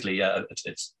basically,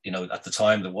 it's at the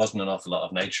time there wasn't an awful lot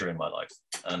of nature in my life,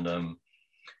 and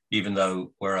even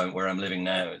though where I'm living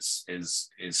now is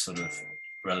sort of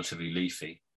relatively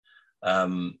leafy, I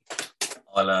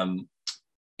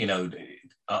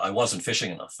wasn't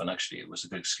fishing enough, and actually it was a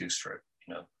good excuse for it,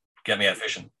 get me out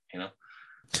fishing.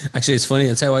 Actually, it's funny.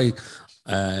 That's how I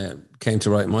came to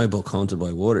write my book, Haunted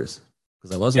by Waters,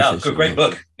 because I wasn't fishing. Yeah, great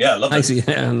book. Yeah, love it.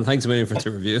 And thanks a million for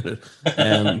reviewing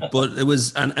it. But it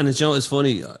was, and it's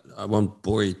funny. I won't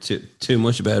bore you too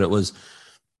much about it. It was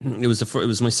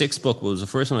my sixth book, but it was the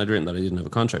first one I'd written that I didn't have a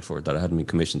contract for, that I hadn't been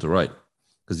commissioned to write,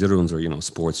 because the other ones were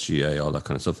sports, GA, all that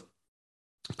kind of stuff.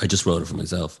 I just wrote it for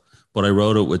myself, but I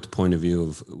wrote it with the point of view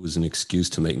of it was an excuse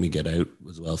to make me get out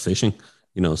as well fishing.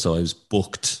 So I was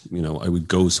booked, I would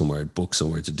go somewhere, I'd book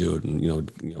somewhere to do it. And,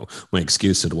 my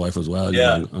excuse to the wife was, well,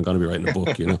 I'm going to be writing a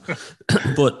book,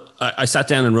 But I sat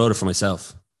down and wrote it for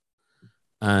myself.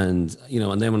 And,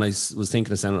 and then when I was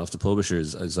thinking of sending it off to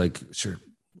publishers, I was like, sure,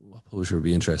 what publisher would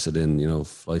be interested in,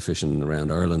 fly fishing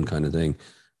around Ireland kind of thing.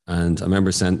 And I remember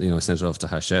I sent it off to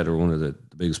Hachette, or one of the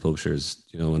biggest publishers,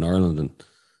 in Ireland. And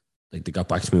like, they got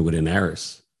back to me within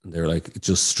hours. And they're like, it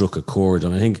just struck a chord.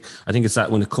 And I think it's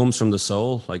that when it comes from the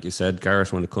soul, like you said,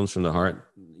 Gareth, when it comes from the heart,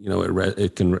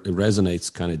 it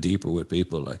resonates kind of deeper with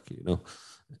people,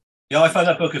 Yeah, I found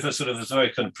that book, if it's sort of a very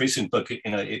kind of prescient book,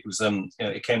 it was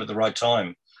it came at the right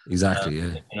time. Exactly.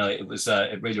 Yeah. It was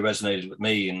it really resonated with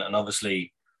me, and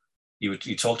obviously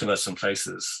you talked about some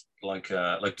places like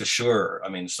the Suir. I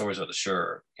mean, stories about the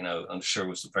Suir, and the Suir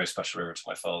was a very special river to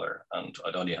my father, and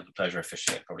I'd only had the pleasure of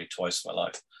fishing it probably twice in my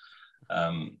life.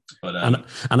 And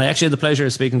I actually had the pleasure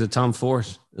of speaking to Tom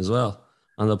Fort as well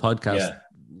on the podcast.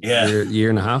 A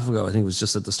year and a half ago. I think it was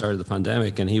just at the start of the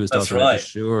pandemic, and he was talking about the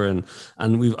Suir, and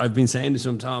I've been saying to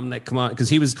him, Tom, like, come on,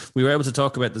 because we were able to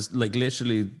talk about this, like,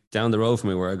 literally down the road from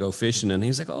me where I go fishing, and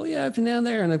he's like, oh yeah, I've been down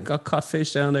there and I've got caught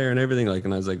fish down there and everything, like,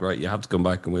 and I was like, right, you have to come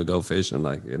back and we'll go fishing,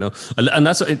 like, and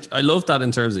that's what I love that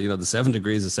in terms of the 7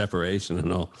 degrees of separation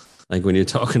and all, like when you're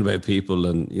talking about people,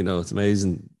 and it's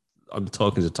amazing. I'm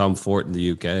talking to Tom Fort in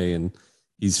the UK, and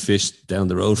he's fished down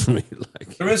the road from me.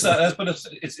 Like, there is that, but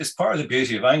it's part of the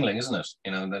beauty of angling, isn't it?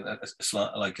 It's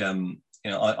like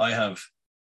I have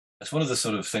it's one of the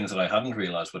sort of things that I hadn't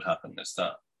realized would happen, is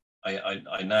that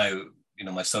I now, you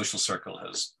know, my social circle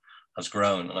has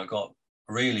grown, and I've got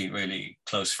really, really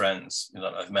close friends, you know,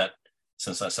 that I've met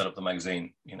since I set up the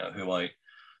magazine, you know, who I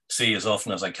see as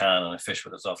often as I can, and I fish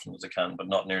with as often as I can, but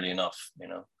not nearly enough, you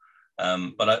know.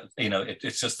 But you know,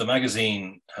 it's just the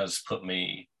magazine has put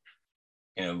me,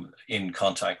 you know, in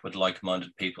contact with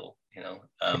like-minded people, you know,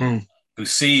 who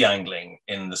see angling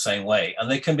in the same way, and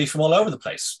they can be from all over the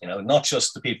place, you know, not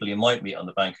just the people you might meet on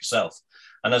the bank yourself.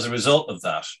 And as a result of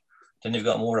that, then you've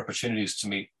got more opportunities to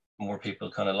meet more people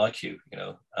kind of like you, you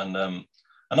know, and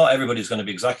not everybody's going to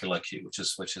be exactly like you, which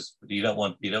is you don't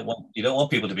want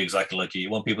people to be exactly like you. You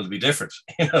want people to be different,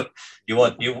 you know. You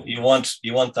want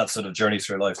that sort of journey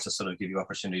through life to sort of give you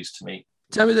opportunities to meet.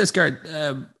 Tell me this, Gareth.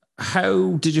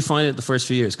 How did you find it the first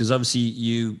few years? Because obviously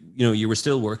you were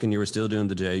still working, you were still doing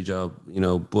the day job, you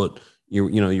know, but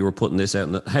you were putting this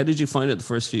out. How did you find it the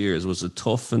first few years? Was it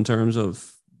tough in terms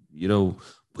of, you know,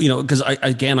 because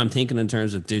I'm thinking in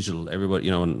terms of digital. Everybody,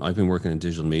 you know, and I've been working in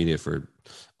digital media for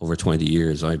over 20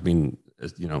 years. I've been,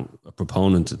 you know, a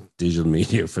proponent of digital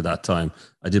media for that time.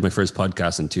 I did my first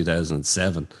podcast in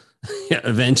 2007. Yeah,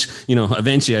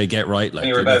 eventually I get right. Like,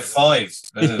 you were about 5.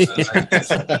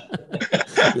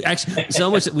 We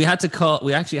actually had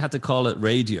to call it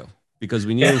radio, because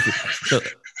we knew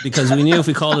if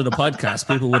we called it a podcast,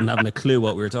 people wouldn't have a clue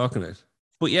what we were talking about.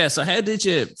 But yeah, so how did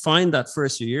you find that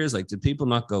first few years? Like, did people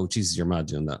not go, Jesus, you're mad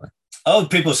doing that? Oh,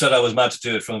 people said I was mad to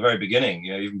do it from the very beginning,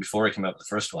 you know, even before I came out with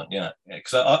the first one. Yeah.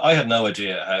 Because I had no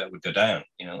idea how it would go down.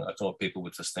 You know, I thought people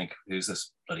would just think, who's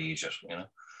this bloody idiot, you know?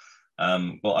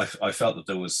 But I felt that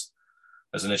there's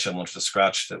an itch I wanted to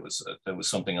scratch. There was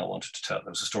something I wanted to tell.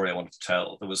 There was a story I wanted to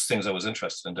tell. There was things I was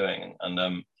interested in doing.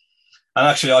 And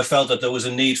actually I felt that there was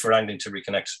a need for angling to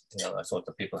reconnect. You know, I thought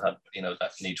that people had, you know,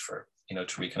 that need for, you know,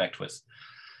 to reconnect with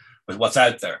what's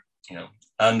out there, you know.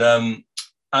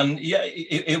 And yeah,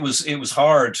 it was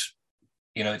hard.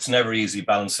 You know, it's never easy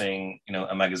balancing, you know,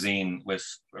 a magazine with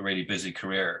a really busy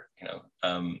career, you know.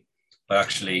 But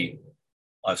actually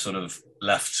I've sort of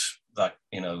left that,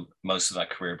 you know, most of that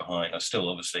career behind. I still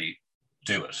obviously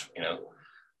do it, you know.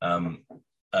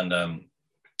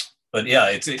 But yeah,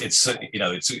 it's you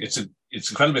know, it's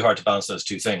incredibly hard to balance those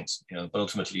two things, you know, but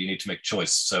ultimately you need to make a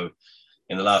choice. So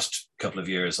in the last couple of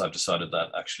years, I've decided that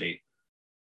actually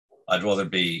I'd rather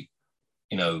be,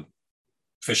 you know,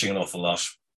 fishing an awful lot,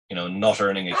 you know, not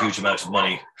earning a huge amount of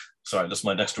money. Sorry, that's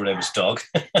my next door neighbor's dog.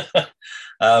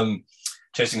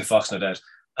 Chasing a fox, no doubt.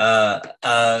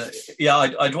 Yeah,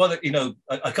 I'd rather, you know,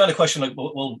 I kind of question, like,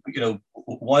 well, you know,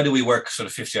 why do we work sort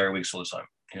of 50-hour weeks all the time?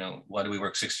 You know, why do we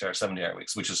work 60-hour, 70-hour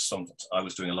weeks, which is something I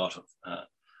was doing a lot of.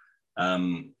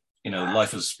 You know,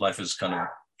 life is kind of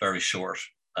very short,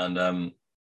 and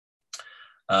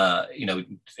you know,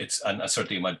 and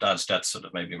certainly my dad's death sort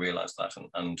of made me realize that,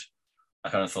 and I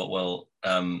kind of thought, well,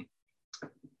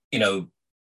 you know,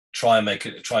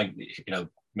 you know,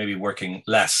 maybe working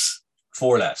less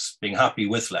for less, being happy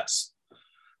with less,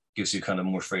 gives you kind of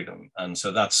more freedom. And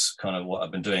so that's kind of what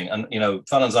I've been doing. And, you know,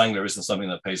 Fallon's Angler isn't something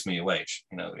that pays me a wage.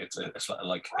 You know, it's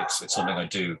something I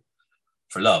do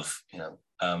for love, you know.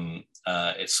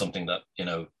 It's something that, you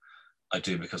know, I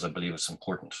do because I believe it's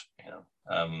important, you know.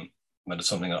 But it's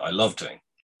something that I love doing.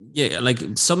 Yeah, like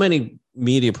so many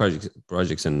media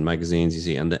projects and magazines you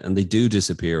see, and they do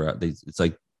disappear. It's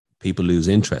like people lose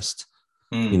interest,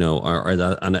 you know, or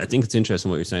that. And I think it's interesting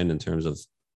what you're saying in terms of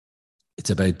it's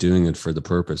about doing it for the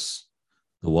purpose,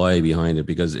 the why behind it.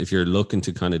 Because if you're looking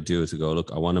to kind of do it to go,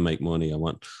 look, I want to make money.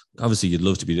 Obviously you'd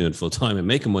love to be doing it full time and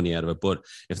making money out of it. But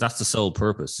if that's the sole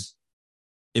purpose,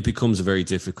 it becomes a very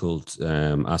difficult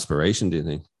aspiration, do you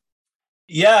think?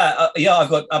 Yeah, I've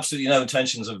got absolutely no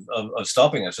intentions of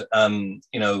stopping it.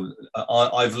 You know,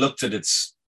 I've looked at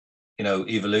its, you know,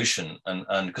 evolution,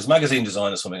 and because magazine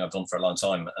design is something I've done for a long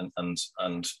time,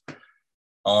 and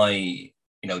I,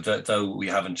 you know, though we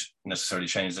haven't necessarily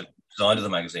changed the design of the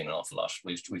magazine an awful lot,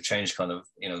 we've changed kind of,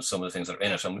 you know, some of the things that are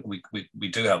in it, and we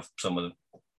do have some of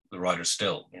the writers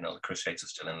still, you know, Chris Yates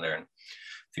is still in there, and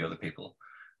a few other people,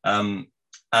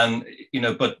 and you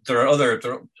know, but there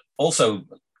are also,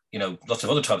 you know, lots of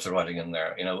other types of writing in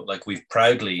there, you know, like we've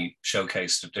proudly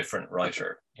showcased a different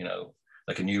writer, you know,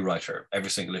 like a new writer, every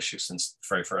single issue since the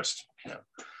very first, you know,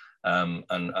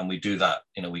 and we do that,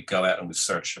 you know, we go out and we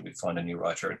search and we find a new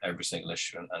writer in every single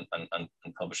issue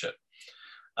and publish it.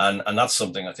 And that's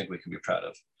something I think we can be proud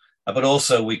of. But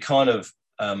also we kind of,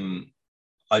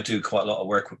 I do quite a lot of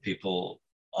work with people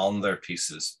on their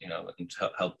pieces, you know, and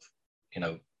to help, you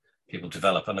know, people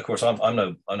develop. And of course I'm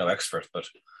no expert, but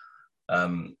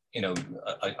you know,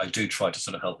 I do try to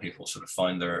sort of help people sort of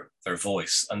find their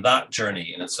voice, and that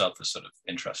journey in itself is sort of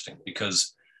interesting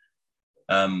because,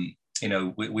 you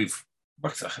know, we've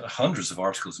worked hundreds of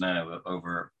articles now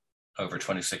over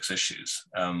 26 issues.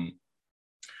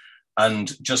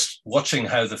 And just watching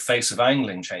how the face of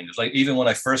angling changes. Like even when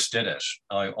I first did it,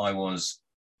 I was,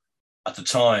 at the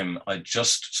time, I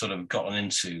just sort of gotten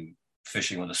into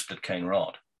fishing with a split cane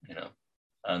rod, you know,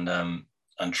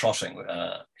 and trotting, you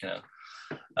know.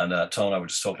 And Tom and I were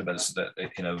just talking about this,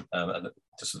 you know,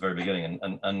 just at the very beginning.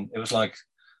 And it was like,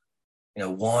 you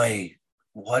know, why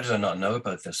did I not know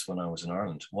about this when I was in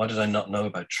Ireland? Why did I not know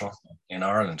about trotting in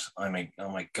Ireland? I mean, oh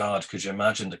my God, could you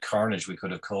imagine the carnage we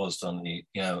could have caused on the,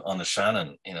 you know, on the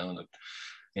Shannon, you know,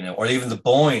 or even the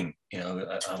Boyne, you know,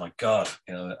 oh my God,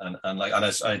 you know, and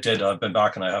I've been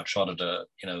back and I have trotted you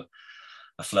know,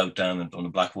 a float down on the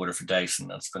Blackwater for days, and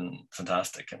that's been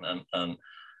fantastic.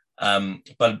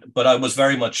 But I was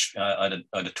very much, I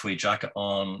had a tweed jacket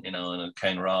on, you know, and a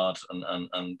cane rod,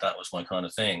 and that was my kind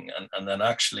of thing. And then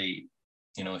actually,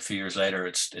 you know, a few years later,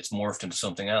 it's morphed into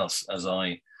something else as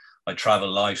I travel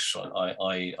light.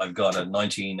 I've got a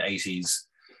 1980s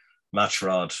match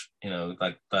rod, you know,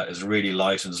 like that is really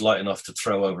light and is light enough to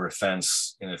throw over a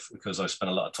fence, you know, because I spent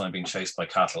a lot of time being chased by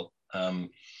cattle.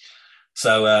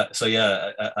 So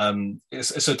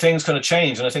things kind of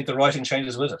change, and I think the writing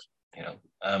changes with it, you know.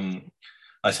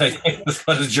 I think it's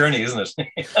quite a journey, isn't it?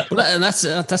 Well, and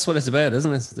that's what it's about,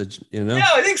 isn't it? You know. Yeah,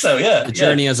 I think so. Yeah, the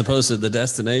journey as opposed to the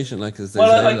destination, like as they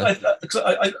say.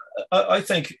 I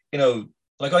think, you know,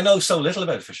 like I know so little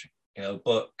about fishing, you know,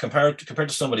 but compared to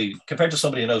somebody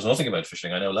who knows nothing about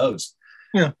fishing, I know loads.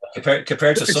 Yeah. Compared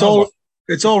to someone.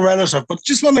 It's all relative. But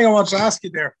just one thing I want to ask you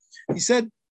there. You said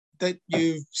that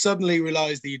you suddenly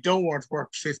realized that you don't want to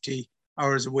work 50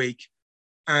 hours a week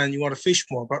and you want to fish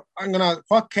more. But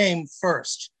what came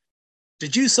first?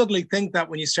 Did you suddenly think that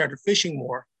when you started fishing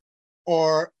more?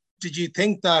 Or did you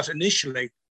think that initially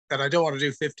that I don't want to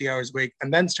do 50 hours a week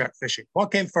and then start fishing?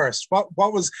 What came first? What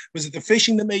was it the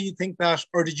fishing that made you think that?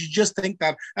 Or did you just think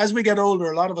that as we get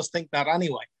older, a lot of us think that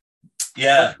anyway?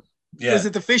 Yeah. Yeah. Was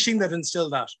it the fishing that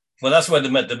instilled that? Well, that's where the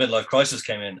midlife crisis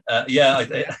came in.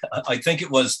 I think it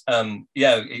was,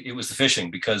 it was the fishing,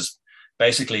 because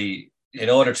basically, in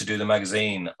order to do the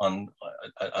magazine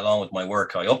along with my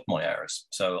work, I upped my hours.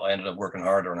 So I ended up working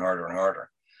harder and harder and harder.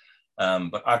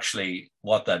 But actually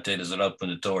what that did is it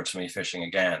opened the door to me fishing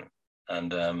again.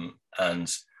 And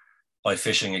by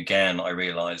fishing again, I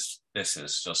realized this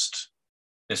is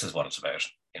what it's about,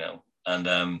 you know?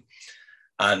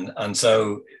 And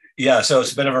so, yeah, so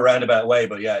it's a bit of a roundabout way,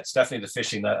 but yeah, it's definitely the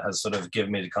fishing that has sort of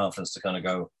given me the confidence to kind of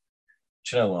go,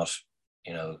 do you know what,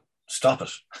 you know, stop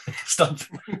it.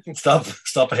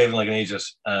 stop behaving like an idiot.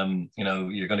 You know,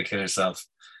 you're going to kill yourself.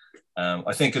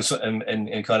 I think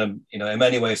in kind of, you know, in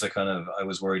many ways, I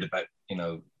was worried about, you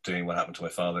know, doing what happened to my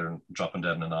father and dropping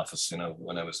dead in an office, you know,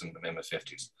 when I was in my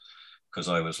 50s, because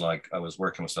I was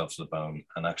working myself to the bone,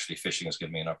 and actually fishing has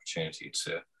given me an opportunity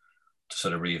to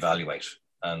sort of reevaluate.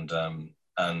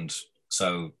 And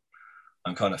so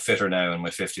I'm kind of fitter now in my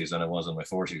 50s than I was in my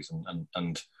 40s,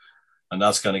 and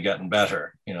that's kind of getting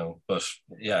better, you know. But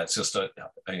yeah, it's just you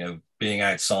know, being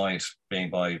outside,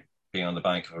 being on the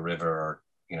bank of a river, or,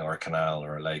 you know, or a canal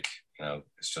or a lake, you know,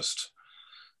 it's just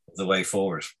the way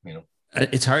forward, you know.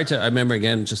 It's hard to, I remember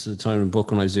again, just at the time in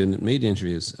book when I was doing media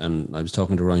interviews, and I was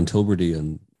talking to Ryan Tubridy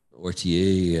and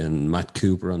RTE and Matt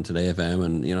Cooper on Today FM,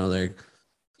 and, you know, they're,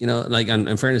 you know, like, and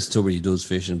in fairness to Tubridy, he does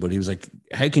fishing, but he was like,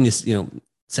 how can you, you know,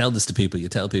 sell this to people? You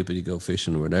tell people you go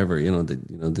fishing or whatever, you know,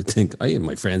 they think, I have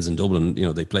my friends in Dublin, you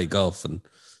know, they play golf and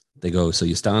they go, so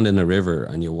you stand in a river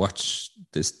and you watch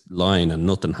this line and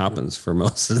nothing happens for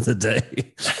most of the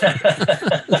day.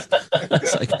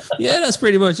 It's like, yeah, that's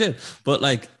pretty much it. But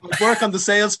like, work on the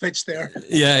sales pitch there.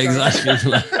 Yeah, exactly.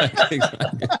 Exactly.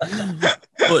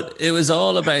 But it was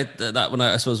all about that when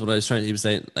I suppose what I was trying to, he was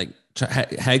saying, like,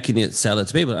 how can you sell it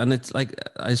to people? And it's like,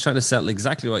 I was trying to sell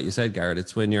exactly what you said, Garrett.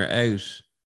 It's when you're out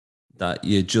that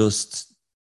you just,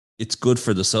 it's good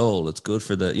for the soul. It's good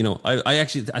for the, you know, I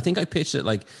think I pitched it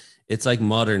like, it's like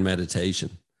modern meditation,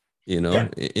 you know,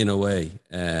 in a way,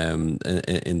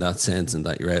 in that sense, and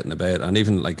that you're out and about. And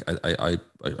even like, I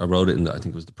wrote it in I think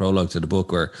it was the prologue to the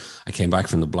book, where I came back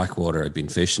from the Blackwater. I'd been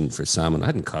fishing for salmon. I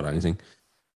hadn't caught anything.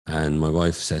 And my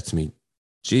wife said to me,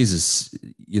 Jesus,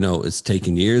 you know, it's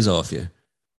taking years off you.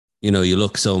 You know, you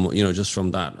look so, you know, just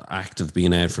from that act of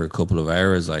being out for a couple of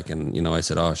hours, like, and, you know, I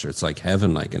said, oh, sure, it's like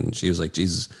heaven. Like, and she was like,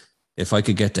 Jesus, if I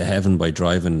could get to heaven by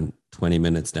driving 20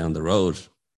 minutes down the road,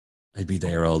 I'd be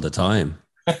there all the time.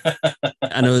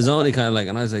 And it was only kind of like,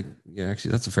 and I was like, yeah,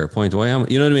 actually, that's a fair point. Why am,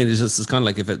 you know what I mean? It's kind of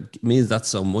like, if it means that's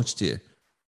so much to you,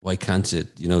 why can't you,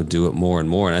 do it more and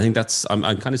more? And I think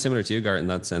I'm kind of similar to you, Garrett, in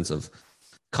that sense of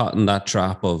caught in that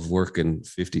trap of working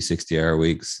 50, 60-hour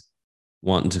weeks,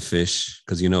 wanting to fish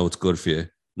because it's good for you,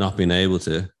 not being able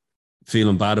to,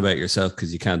 feeling bad about yourself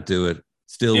because you can't do it,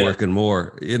 still working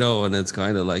more, and it's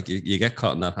kind of like you get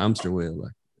caught in that hamster wheel.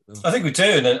 Like, I think we do,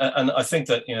 and I think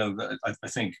that I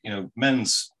think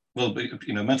men's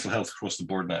mental health across the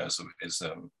board now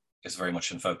is very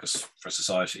much in focus for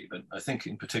society. But I think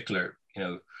in particular,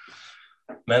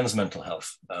 men's mental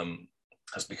health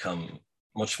has become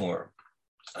much more.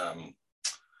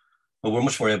 Well, we're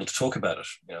much more able to talk about it,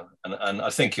 and I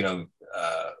think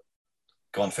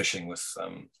gone fishing with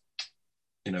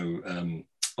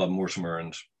Bob Mortimer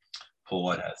and Paul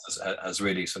Whitehead has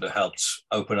really sort of helped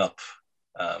open up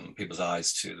people's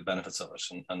eyes to the benefits of it,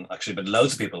 and actually, but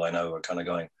loads of people I know are kind of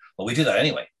going, well, we do that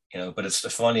anyway, but it's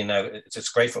funny now. It's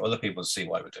great for other people to see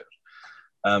why we do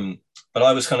it. But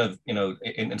I was kind of,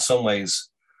 in some ways,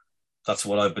 that's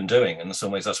what I've been doing. And in some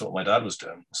ways, that's what my dad was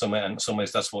doing. In some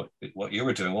ways, that's what you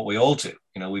were doing, what we all do.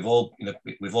 We've all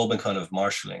been kind of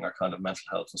marshalling our kind of mental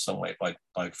health in some way by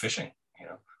fishing.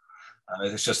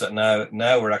 And it's just that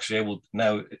now we're actually able,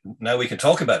 now we can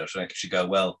talk about it. And I can go,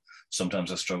 well,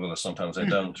 sometimes I struggle, or sometimes I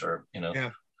don't, or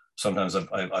sometimes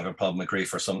I have a problem with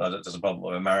grief, or sometimes there's a problem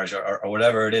with a marriage, or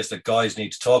whatever it is that guys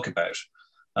need to talk about.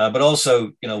 But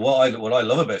also, what I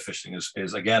love about fishing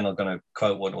is again, I'm going to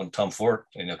quote one Tom Ford,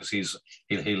 because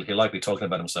he'll like me talking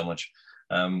about him so much.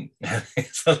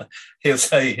 He'll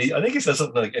say, I think he says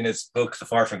something like in his book, The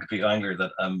Far from Complete Angler,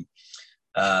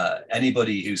 that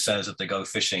anybody who says that they go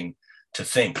fishing to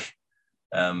think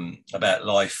about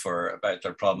life or about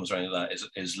their problems or anything like that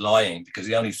is lying, because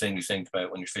the only thing you think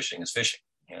about when you're fishing is fishing.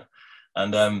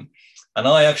 And I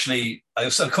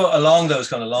was sort of along those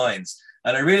kind of lines.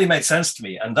 And it really made sense to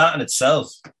me. And that in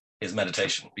itself is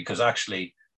meditation, because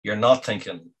actually you're not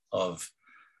thinking of,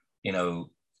 the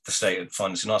state of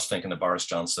funds. You're not thinking of Boris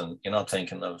Johnson. You're not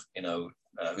thinking of,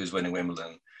 who's winning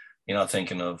Wimbledon. You're not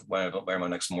thinking of where my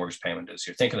next mortgage payment is.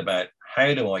 You're thinking about,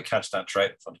 how do I catch that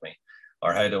trout in front of me?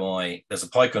 Or there's a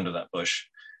pike under that bush.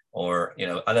 Or,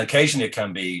 and occasionally it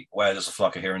can be, wow, there's a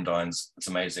flock of hirundines. It's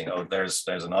amazing. Oh, there's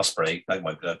an osprey.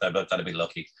 That'd be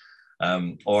lucky.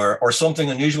 Or something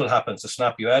unusual happens to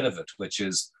snap you out of it, which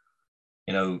is,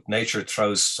 nature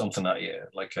throws something at you,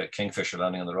 like a kingfisher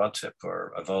landing on the rod tip,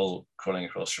 or a vole crawling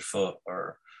across your foot,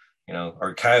 or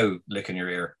a cow licking your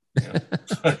ear,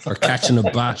 or catching a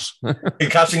bat.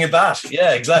 Catching a bat,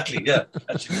 yeah, exactly, yeah,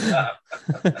 catching a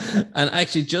bat. And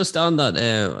actually, just on that,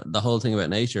 the whole thing about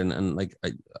nature, and like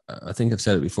I think I've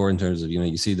said it before in terms of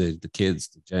you see the kids,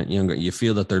 the younger, you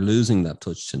feel that they're losing that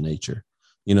touch to nature.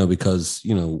 Because,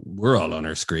 we're all on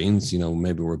our screens,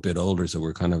 maybe we're a bit older, so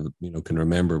we're kind of, can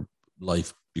remember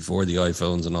life before the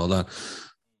iPhones and all that.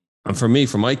 And for me,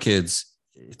 for my kids,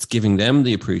 it's giving them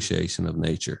the appreciation of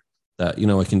nature that,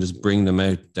 I can just bring them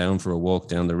out down for a walk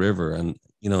down the river and,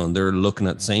 and they're looking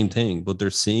at the same thing, but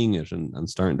they're seeing it and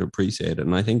starting to appreciate it.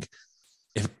 And I think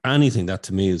if anything, that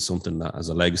to me is something that as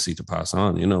a legacy to pass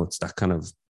on, it's that kind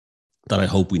of, that I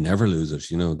hope we never lose it,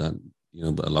 that,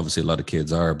 but obviously a lot of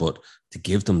kids are, but to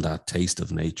give them that taste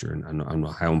of nature and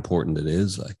how important it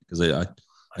is, like, because I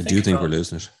do think we're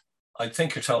losing it. I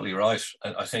think you're totally right.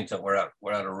 I think that we're at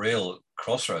a real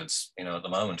crossroads, at the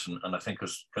moment, and I think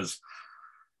because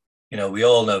we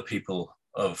all know people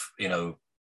of I'm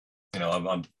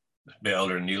a bit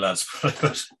older than you lads,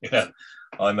 but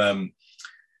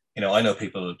I know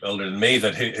people older than me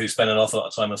who spend an awful lot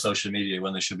of time on social media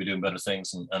when they should be doing better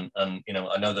things. And I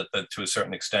know that to a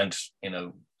certain extent,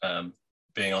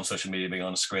 being on social media, being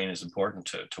on a screen is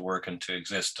important to work and to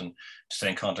exist and to stay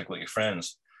in contact with your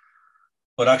friends.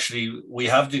 But actually, we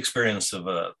have the experience of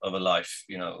a life,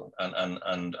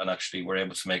 and actually we're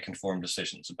able to make informed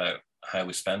decisions about how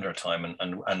we spend our time,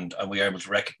 and we are able to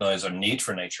recognize our need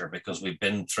for nature because we've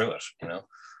been through it,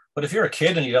 But if you're a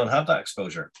kid and you don't have that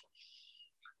exposure,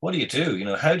 what do you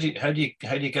do? How do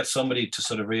you get somebody to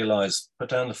sort of realize, put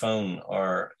down the phone,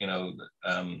 or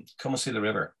come and see the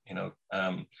river?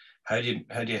 How do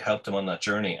you help them on that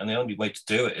journey? And the only way to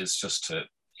do it is just to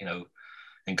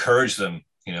encourage them,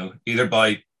 either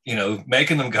by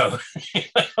making them go,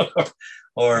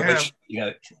 or yeah. Which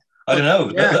I don't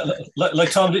know. Yeah.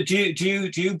 Like Tom, do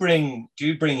you bring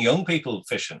young people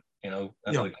fishing? Yeah.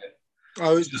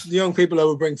 The young people I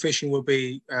would bring fishing would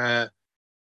be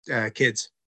kids.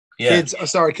 Yeah. Kids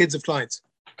of clients.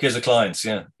 Kids of clients,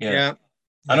 yeah. And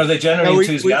are they generally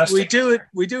enthusiastic?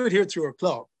 We do it here through our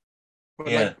club.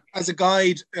 But as a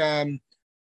guide, I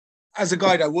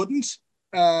wouldn't.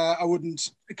 I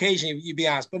wouldn't. Occasionally, you'd be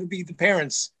asked, but it'd be the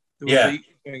parents that would be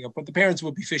doing it. But the parents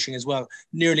would be fishing as well,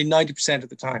 nearly 90% of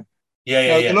the time.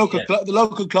 The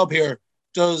local club here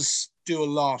does do a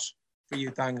lot for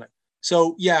youth angling.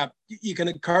 So yeah, you can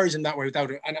encourage them that way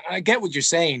without it. And I get what you're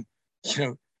saying. You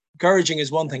know, encouraging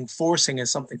is one thing, forcing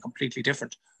is something completely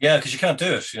different. Yeah, because you can't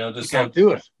do it. You know, you can't do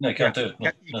it. No, you can't do it.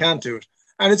 No, you can't do it,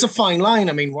 and it's a fine line.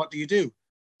 I mean, what do you do?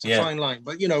 It's a fine line.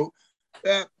 But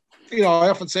I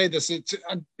often say this.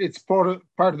 It's part of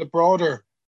the broader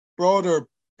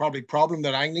probably problem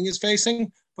that angling is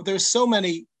facing. But there's so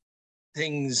many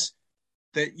things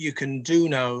that you can do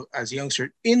now as a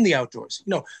youngster in the outdoors.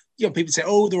 People say,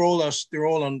 "Oh, they're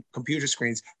all on computer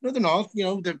screens." No, they're not.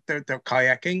 They're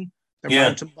kayaking, they're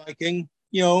mountain biking.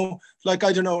 Like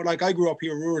I don't know. Like I grew up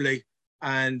here rurally,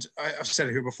 and I've said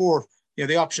it here before.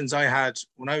 The options I had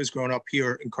when I was growing up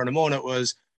here in Curnamona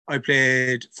was I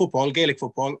played football, Gaelic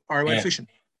football, or I went fishing.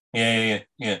 Yeah.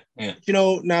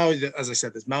 Now, as I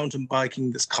said, there's mountain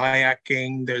biking, there's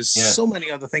kayaking, there's so many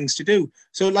other things to do.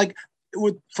 So,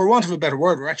 for want of a better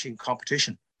word, we're actually in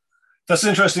competition. That's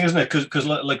interesting, isn't it? Because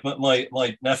like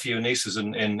my nephew and nieces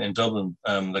in Dublin,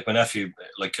 like my nephew,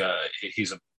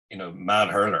 he's a mad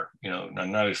hurler.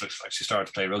 Now he's actually started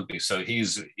to play rugby, so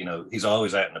he's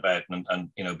always out and about.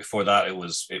 And before that it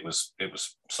was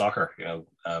soccer,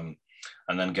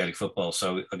 and then Gaelic football.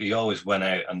 So he always went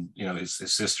out, and his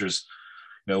sisters,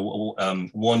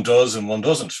 one does and one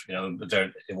doesn't.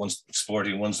 One's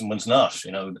sporty, one's not.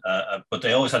 But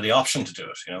they always had the option to do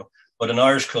it. But in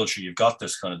Irish culture, you've got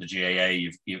this kind of the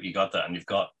GAA. You got that, and you've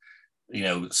got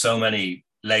so many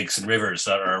lakes and rivers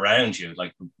that are around you.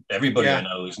 Like everybody I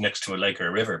know is next to a lake or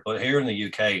a river. But here in the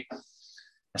UK,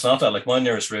 it's not that. Like my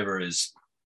nearest river is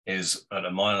about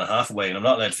 1.5 miles away, and I'm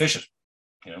not allowed to fish it.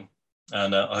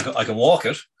 And I can walk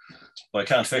it, but I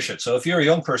can't fish it. So if you're a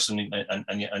young person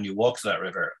and you walk to that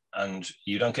river and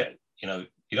you don't get, you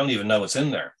don't even know what's in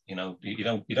there. You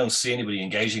don't see anybody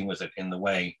engaging with it in the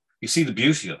way you see the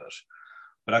beauty of it.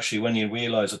 But actually, when you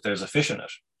realize that there's a fish in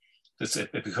it,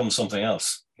 it becomes something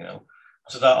else.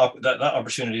 So that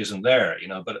opportunity isn't there.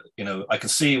 But I can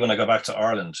see when I go back to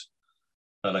Ireland,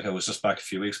 like I was just back a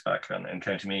few weeks back in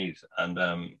County Meath, and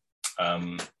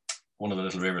one of the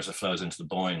little rivers that flows into the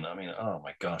Boyne. I mean, oh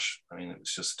my gosh! I mean, it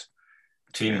was just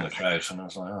teeming with trout, and I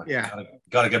was like,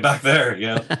 gotta get back there,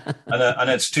 and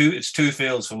it's two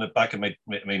fields from the back of my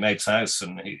mate's house,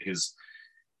 and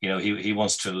he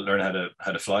wants to learn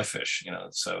how to fly fish,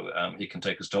 so he can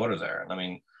take his daughter there. And I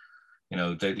mean,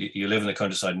 you live in the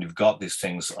countryside and you've got these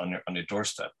things on your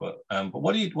doorstep, but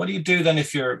what do you do then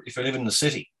if you're living in the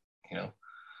city,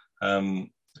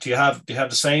 Do you have the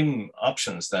same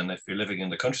options then if you're living in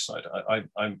the countryside?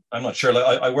 I'm not sure.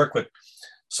 Like I work with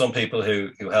some people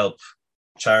who help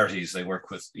charities. They work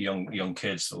with young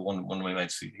kids. So one of my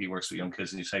mates, he works with young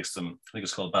kids, and he takes them. I think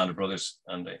it's called Band of Brothers,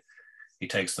 and he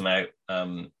takes them out.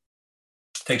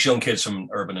 Takes young kids from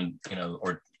urban and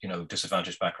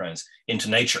disadvantaged backgrounds into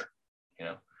nature.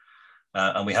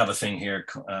 And we have a thing here.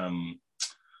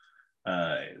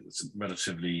 It's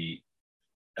relatively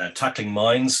tackling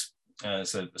mines.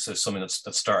 So something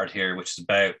that's started here, which is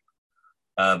about,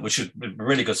 which is a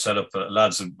really good setup for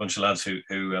a bunch of lads who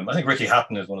I think Ricky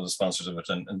Hatton is one of the sponsors of it,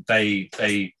 and they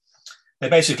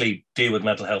basically deal with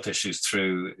mental health issues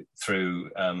through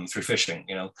fishing,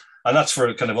 and that's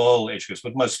for kind of all age groups,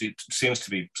 but mostly it seems to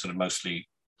be sort of mostly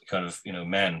kind of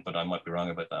men, but I might be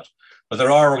wrong about that. But there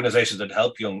are organizations that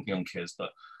help young kids, but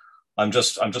I'm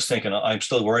just thinking I'm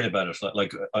still worried about it.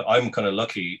 Like I'm kind of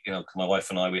lucky, my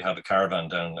wife and I, we have a caravan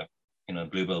down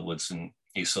Bluebell Woods in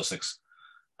East Sussex,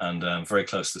 and very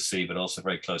close to the sea, but also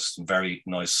very close to some very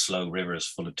nice slow rivers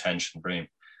full of tench and bream.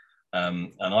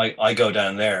 And I go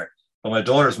down there, but my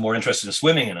daughter's more interested in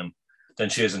swimming in them than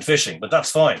she is in fishing. But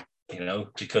that's fine,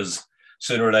 because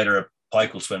sooner or later a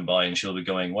pike will swim by and she'll be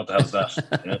going, "What the hell is that?"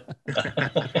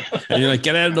 And you're like,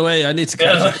 "Get out of the way! I need to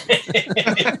catch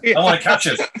it. I want to catch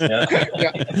it."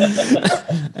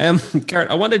 Garrett,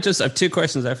 I have two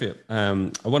questions there for you. I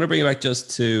want to bring you back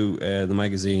just to the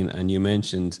magazine, and you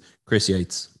mentioned Chris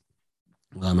Yates.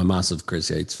 I'm a massive Chris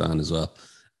Yates fan as well.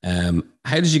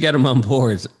 How did you get him on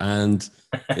board? And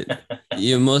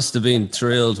you must have been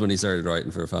thrilled when he started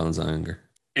writing for Fallon's Angler.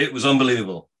 It was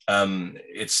unbelievable.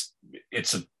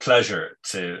 It's a pleasure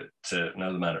to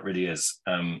know the man. It really is.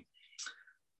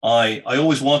 I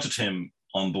always wanted him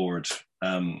on board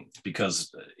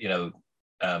because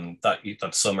that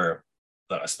summer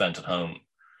that I spent at home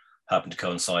happened to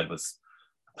coincide with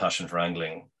a passion for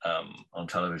angling on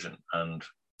television, and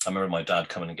I remember my dad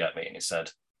coming and get me, and he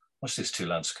said, watch these two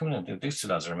lads. Come in, these two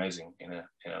lads are amazing, you know.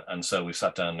 And so we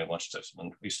sat down and watched it.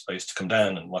 And I used to come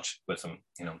down and watch it with them,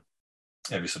 you know,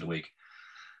 every sort of week.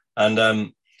 And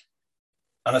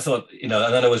I thought, you know,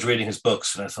 and then I was reading his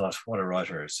books, and I thought, what a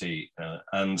writer is he?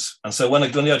 And so when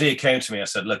the idea came to me, I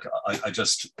said, look,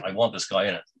 I want this guy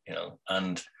in it, you know.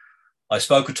 And I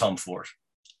spoke with Tom Ford,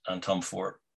 and Tom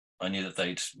Ford, I knew that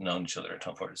they'd known each other.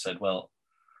 Tom Ford said, well,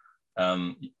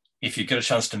 if you get a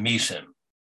chance to meet him,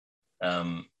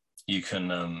 you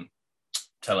can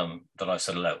tell him that I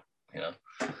said hello, you know.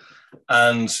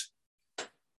 And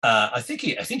I think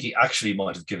he actually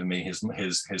might have given me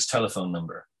his telephone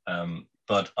number.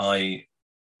 But I,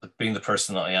 being the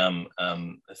person that I am,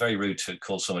 it's very rude to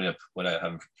call somebody up without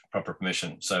having proper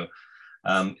permission. So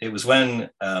it was when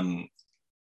the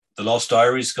Lost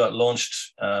Diaries got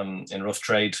launched in Rough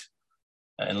Trade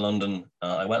in London.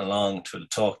 I went along to the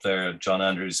talk there. John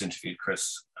Andrews interviewed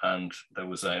Chris, and there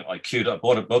was I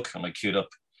bought a book, and I queued up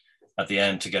at the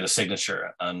end to get a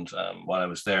signature. And while I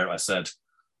was there, I said,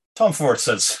 Tom Ford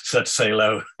said to say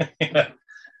hello.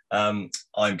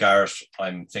 I'm Garrett.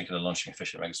 I'm thinking of launching a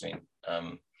fishing magazine.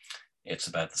 It's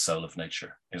about the soul of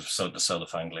nature. It's the soul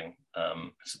of angling.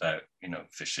 It's about, you know,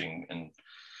 fishing, and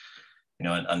you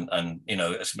know, and you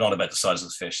know, it's not about the size of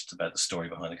the fish. It's about the story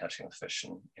behind the catching of the fish,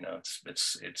 and you know,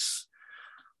 it's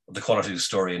the quality of the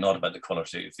story, and not about the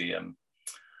quality of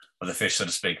the fish, so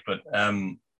to speak. But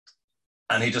and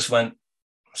he just went,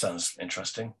 sounds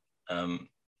interesting.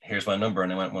 Here's my number.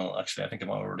 And I went, well, actually, I think I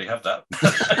might already have that.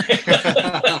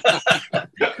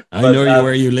 I know you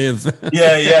where you live.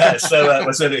 yeah. So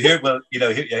I said, here's my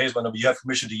number. You have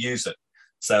permission to use it.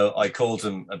 So I called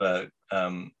him about,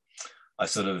 I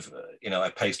sort of, I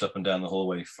paced up and down the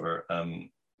hallway for,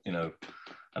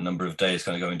 a number of days,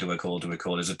 kind of going, do I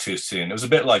call? Is it too soon? It was a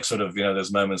bit like sort of,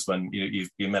 those moments when you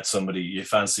met somebody you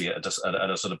fancy at a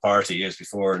sort of party years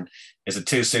before, and is it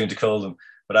too soon to call them?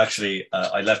 But actually,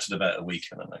 I left it about a week,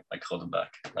 and then I called him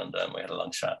back, and we had a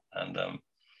long chat, and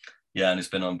and he's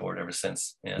been on board ever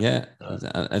since. Yeah,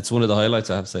 it's one of the highlights,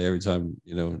 I have to say, every time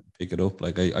pick it up.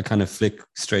 Like I kind of flick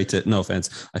straight to, no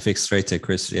offense, I flick straight to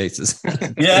Chris Yates.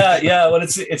 yeah. Well,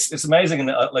 it's amazing,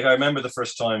 and like I remember the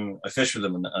first time I fished with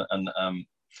him, and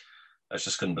I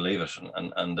just couldn't believe it,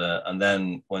 and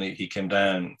then when he came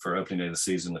down for opening day of the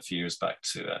season a few years back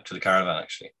to the caravan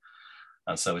actually,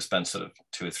 and so we spent sort of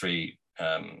 2 or 3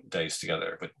 days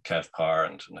together with Kev Parr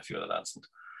and a few other lads,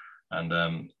 and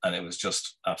it was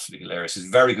just absolutely hilarious. He's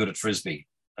very good at frisbee.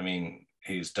 I mean,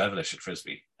 he's devilish at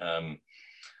frisbee, and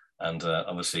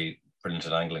obviously brilliant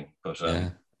at angling. But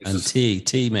and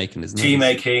tea making, isn't it? Tea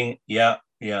making, yeah.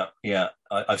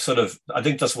 I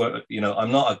think that's what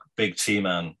I'm not a big tea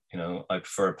man. I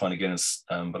prefer a pint of Guinness,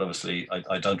 but obviously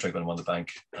I don't drink when I'm on the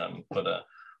bank. But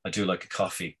I do like a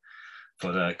coffee.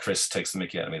 But Chris takes the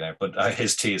mickey out of me there. But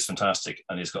his tea is fantastic,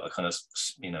 and he's got a kind of,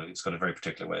 he's got a very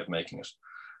particular way of making it.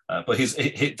 But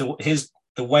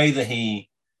the way that he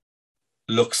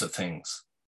looks at things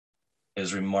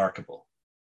is remarkable.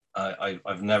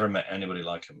 I've never met anybody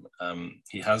like him.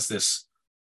 He has this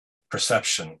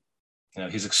perception.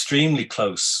 He's extremely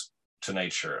close to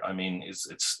nature. I mean,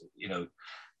 it's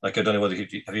like, I don't know whether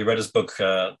have you read his book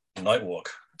Night Walk?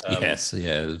 Yes,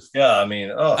 yeah. Yeah, I mean,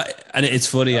 and it's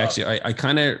funny actually. I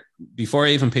kind of, before I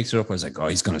even picked it up, I was like, "Oh,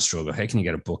 he's going to struggle. How can you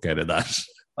get a book out of that?"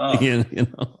 And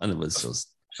it was just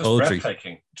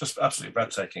breathtaking, just absolutely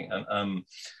breathtaking.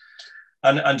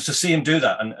 And to see him do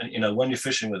that, and when you're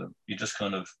fishing with him, you just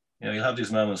kind of, you'll have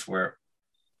these moments where,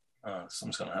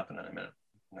 something's going to happen in a minute,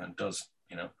 and it does,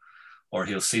 or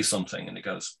he'll see something and he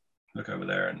goes, "Look over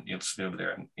there," and you'll see over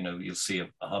there, and you'll see a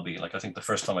hobby. Like I think the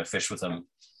first time I fished with him,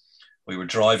 I was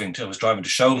driving to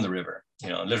show him the river,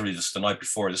 literally just the night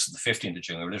before. This is the 15th of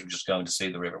June. We were literally just going to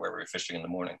see the river where we were fishing in the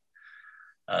morning.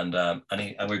 And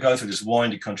we were going through this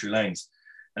windy country lanes,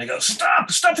 and he goes,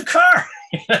 stop the car.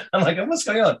 I'm like, what's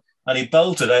going on? And he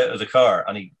bolted out of the car,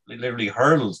 and he literally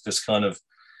hurled this kind of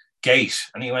gate.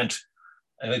 And he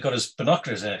got his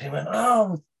binoculars out. He went,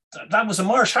 oh, that was a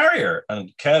Marsh Harrier.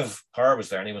 And Kev Parr was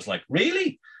there, and he was like,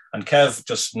 really? And Kev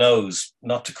just knows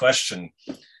not to question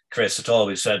Chris at all.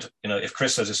 We said, if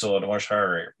Chris says he saw a Marsh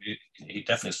Harrier, he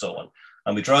definitely saw one.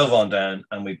 And we drove on down,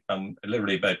 and we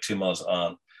literally about 2 miles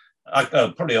on,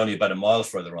 probably only about a mile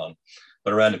further on,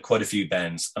 but around quite a few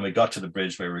bends, and we got to the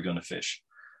bridge where we were going to fish,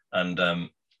 and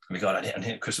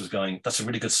Chris was going, "That's a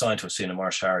really good sign to have seen a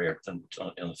Marsh Harrier on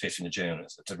the 15th of June.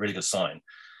 It's a really good sign."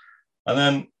 And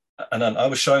then I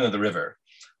was showing him the river,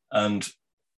 and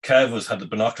Kev had the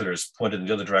binoculars pointed in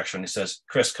the other direction. He says,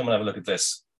 "Chris, come and have a look at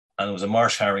this." And it was a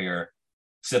Marsh Harrier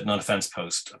sitting on a fence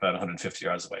post about 150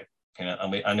 yards away. you know,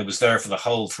 and it was there for the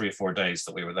whole 3 or 4 days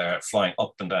that we were there, flying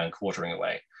up and down, quartering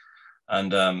away.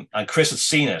 And Chris had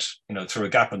seen it, you know, through a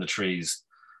gap in the trees,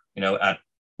 you know, at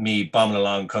me bombing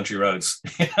along country roads.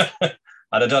 And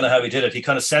I don't know how he did it. He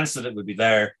kind of sensed that it would be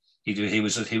there. He knew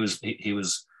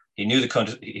the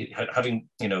country, having,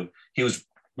 you know, he was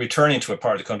returning to a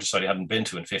part of the countryside he hadn't been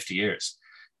to in 50 years.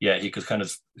 Yeah, he could kind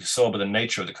of saw by the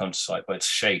nature of the countryside, by its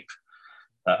shape,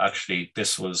 actually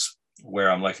this was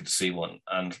where I'm likely to see one.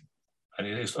 And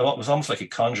it was almost like he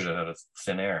conjured it out of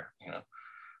thin air, you know.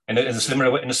 In a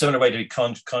similar way that he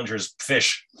conjures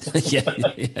fish. yeah,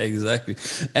 exactly.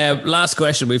 Last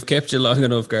question. We've kept you long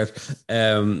enough, Garth.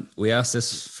 We asked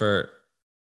this for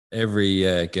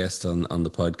every guest on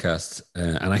the podcast,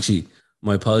 and actually,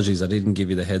 my apologies, I didn't give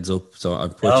you the heads up, so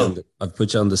I've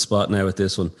put you on the spot now with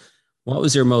this one. What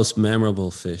was your most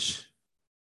memorable fish?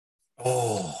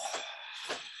 Oh.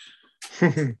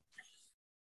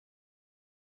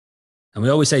 And we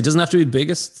always say it doesn't have to be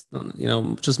biggest, you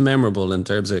know, just memorable in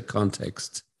terms of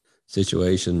context,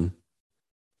 situation.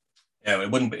 Yeah,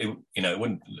 it wouldn't.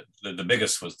 The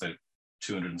biggest was the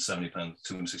 260 pound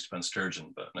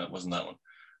sturgeon, but no, it wasn't that one.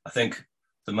 I think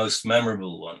the most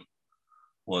memorable one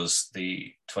was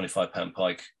the 25 pound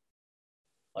pike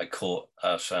I caught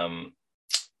at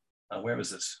where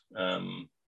was it?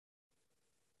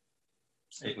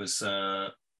 It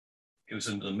was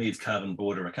in the Meath Cavan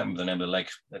border. I can't remember the name of the lake.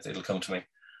 It'll come to me.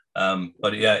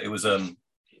 But yeah, it was a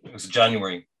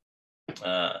January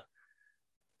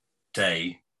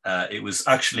day. It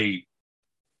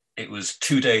was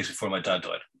 2 days before my dad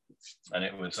died, and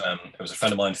it was a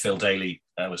friend of mine, Phil Daly.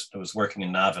 I was working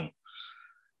in Navan,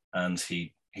 and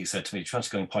he said to me, "Fancy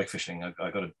going pike fishing? I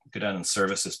got to go down and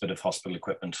service this bit of hospital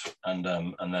equipment, and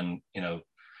then, you know,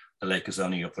 the lake is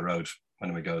only up the road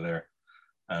when we go there."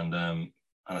 And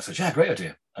I said, "Yeah, great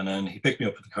idea." And then he picked me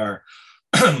up with the car.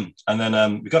 And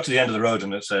then we got to the end of the road,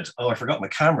 and it said, "Oh, I forgot my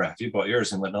camera. Have you brought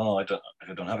yours?" And I went, "No, I don't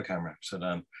have a camera." I said,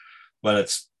 "Well,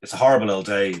 it's a horrible old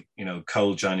day, you know,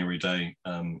 cold January day.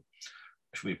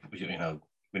 We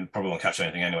probably won't catch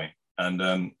anything anyway."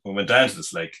 And we went down to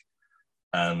this lake,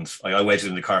 and I waited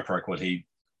in the car park while he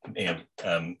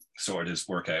sorted his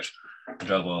work out and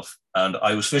drove off. And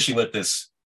I was fishing with this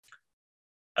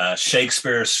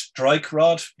Shakespeare strike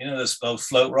rod, you know, this old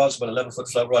float rod, about 11-foot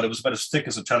float rod. It was about as thick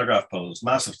as a telegraph pole. It was a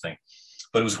massive thing,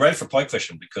 but it was great for pike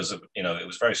fishing because it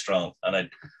was very strong. And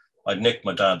I'd nicked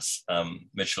my dad's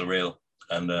Mitchell reel,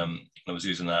 and I was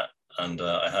using that. And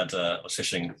I was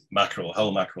fishing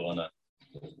whole mackerel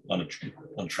on a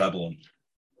treble and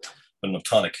enough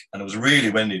tonic, and it was really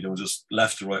windy. There was just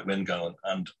left to right wind going,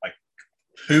 and I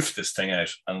hoofed this thing out,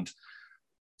 and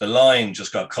the line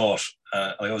just got caught.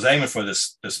 I was aiming for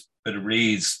this bit of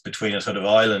reeds between a sort of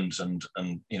island and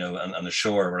the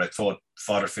shore, where I thought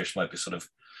fodder fish might be sort of,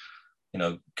 you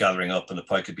know, gathering up, and the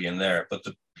pike could be in there. But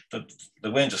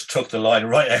the wind just took the line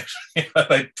right out,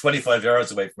 about 25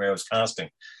 yards away from where I was casting,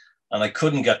 and I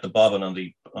couldn't get the bobbin on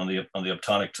the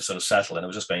optonic to sort of settle, and it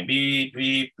was just going beep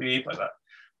beep beep like that.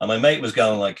 And my mate was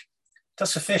going like,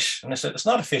 "That's a fish." And I said, "It's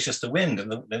not a fish, it's the wind."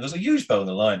 And there's a huge bow in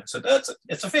the line. I said,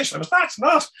 "It's a fish." And I was, "That's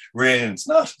not. Really, it's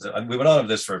not." And we went on with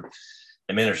this for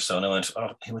a minute or so, and I went,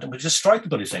 "Oh, we just strike the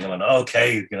bloody thing." I went,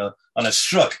 "Okay," you know, and it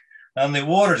struck, and the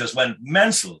water just went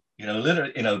mental, you know,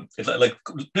 literally, you know, like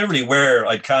literally where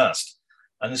I'd cast,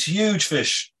 and this huge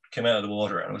fish came out of the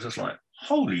water, and I was just like,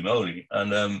 "Holy moly!"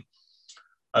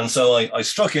 And so I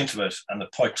struck into it, and the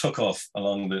pike took off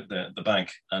along the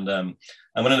bank, and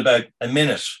within about a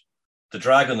minute, the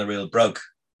drag on the reel broke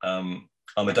on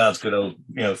my dad's good old,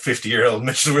 you know, 50-year-old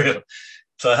Mitchell reel.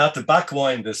 So I had to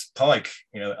backwind this pike,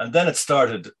 you know, and then it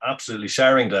started absolutely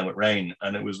showering down with rain,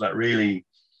 and it was like really,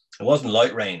 it wasn't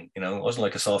light rain, you know, it wasn't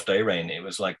like a soft day rain. It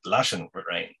was like lashing with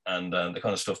rain, and the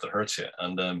kind of stuff that hurts you.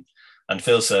 And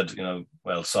Phil said, you know,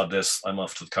 "Well, sod this, I'm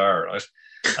off to the car," right?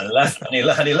 And he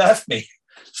left me.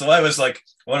 So I was like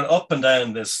went up and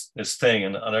down this thing,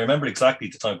 and I remember exactly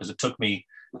the time because it took me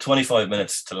 25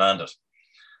 minutes to land it.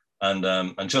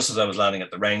 And just as I was landing it,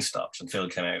 the rain stopped, and Phil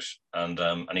came out, and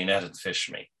he netted the fish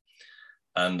for me.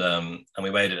 And we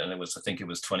waited, and I think it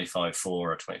was 25.4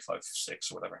 or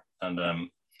 25.6 or whatever.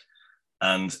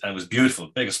 And it was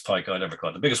beautiful, biggest pike I'd ever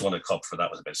caught. The biggest one I caught for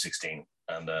that was about 16.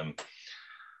 And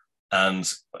I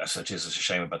said, "Jesus, it's a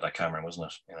shame about that camera, wasn't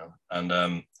it?" You know.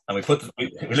 And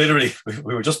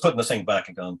we were just putting the thing back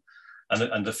and going,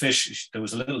 and the fish, there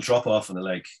was a little drop off in the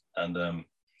lake, and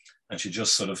she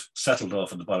just sort of settled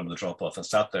off at the bottom of the drop off and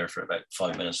sat there for about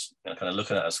 5 minutes, you know, kind of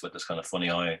looking at us with this kind of funny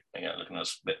eye, you know, looking at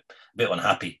us a bit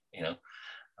unhappy, you know,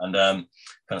 and kind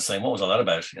of saying, "What was all that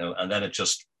about?" You know. And then it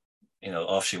just, you know,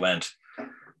 off she went.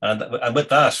 And with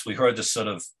that, we heard this sort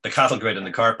of the cattle grid in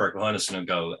the car park behind us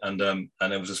go, and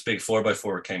it was this big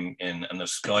 4x4 came in, and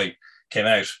this guy came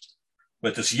out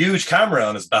with this huge camera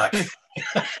on his back, and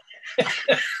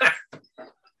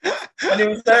he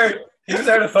was there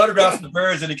to photograph the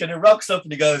birds, and he kind of rocks up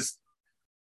and he goes,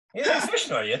 "Yeah, you're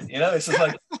fishing, are you? You know, it's just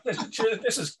like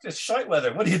this is shite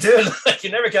weather. What are you doing? Like,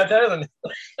 you never get down."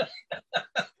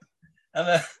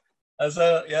 And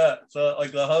so I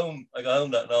go home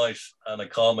that night, and I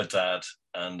called my dad,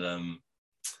 and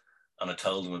I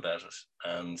told him about it,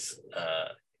 and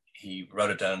he wrote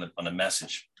it down on a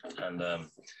message, and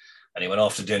he went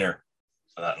off to dinner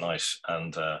that night,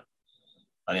 and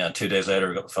 2 days later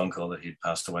we got the phone call that he'd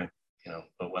passed away. You know,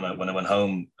 but when I went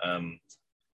home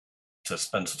to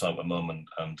spend some time with mum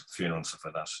and funeral and stuff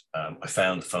like that, I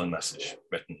found the phone message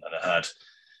written, and it had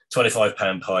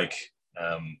 25-pound pike.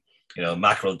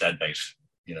 Mackerel deadbait,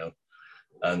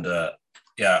 and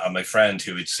my friend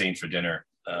who we'd seen for dinner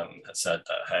had said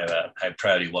that how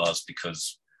proud he was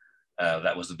because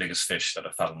that was the biggest fish that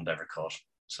a Fallon had ever caught.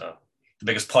 So the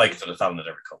biggest pike that a Fallon had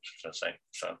ever caught, should I say.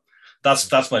 So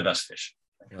that's my best fish.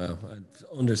 Wow,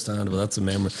 understandable. That's a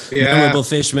memorable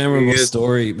fish, memorable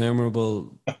story,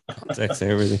 memorable context,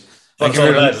 everything. That's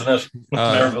all that, isn't it?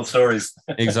 Memorable stories.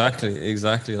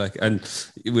 Exactly. Like, and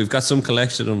we've got some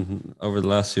collection of them over the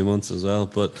last few months as well.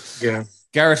 But yeah,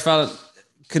 Garrett Fallon,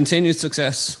 continued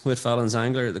success with Fallon's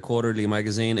Angler, the quarterly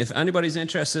magazine. If anybody's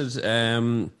interested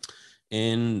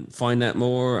in finding out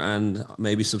more and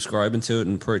maybe subscribing to it,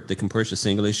 and they can purchase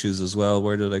single issues as well,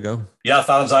 where do they go? Yeah,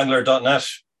 fallonsangler.net,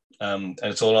 and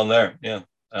it's all on there. Yeah.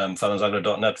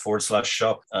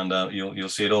 fallonsangler.net/shop, and you'll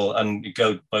see it all. And you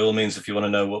go, by all means, if you want to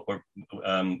know what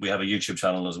we have a YouTube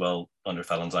channel as well under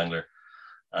Fallon's Angler,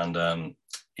 and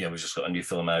we've just got a new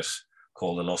film out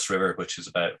called The Lost River, which is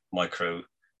about micro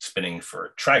spinning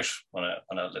for trout on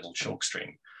a little chalk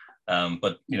stream.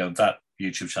 But that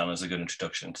YouTube channel is a good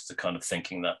introduction to the kind of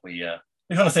thinking that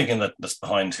that's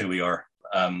behind who we are.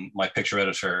 My picture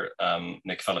editor,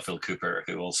 Nick Phil Cooper,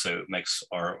 who also makes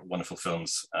our wonderful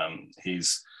films,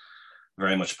 he's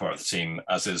very much part of the team,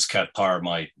 as is Kev Parr,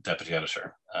 my deputy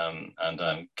editor. And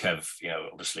Kev,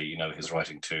 obviously, his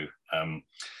writing too.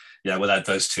 Without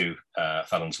those two,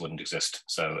 Fallon's wouldn't exist.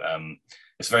 So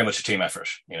it's very much a team effort.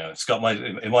 It's got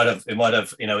it might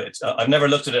have, I've never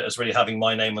looked at it as really having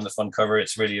my name on the front cover.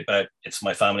 It's really about, it's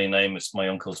my family name. It's my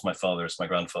uncle, it's my father, it's my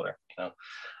grandfather,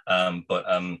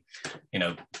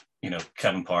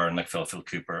 Kevin Parr and Nick Phil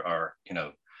Cooper are,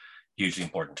 hugely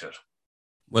important to it.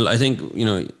 Well, I think,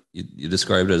 you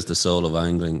described it as the soul of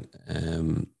angling.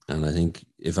 And I think,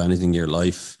 if anything, your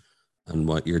life and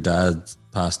what your dad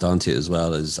passed on to you as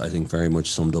well is, I think, very much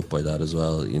summed up by that as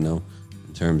well, in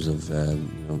terms of,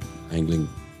 angling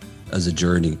as a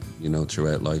journey,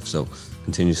 throughout life. So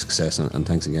continued success, and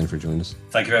thanks again for joining us.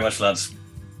 Thank you very much, lads.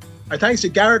 Our thanks to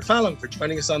Garrett Fallon for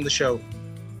joining us on the show.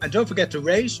 And don't forget to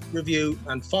rate, review,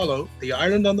 and follow the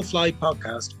Ireland on the Fly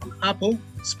podcast on Apple,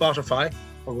 Spotify,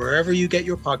 or wherever you get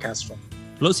your podcasts from.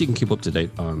 Plus, you can keep up to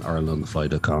date on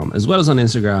IrelandOnTheFly.com, as well as on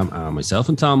Instagram. And myself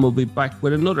and Tom will be back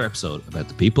with another episode about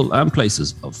the people and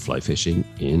places of fly fishing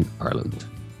in Ireland.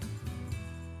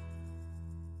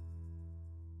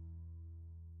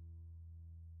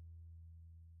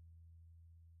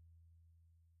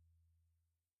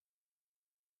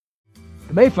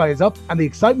 The mayfly is up and the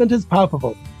excitement is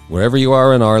palpable. Wherever you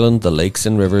are in Ireland, the lakes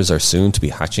and rivers are soon to be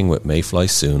hatching with mayfly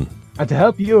soon. And to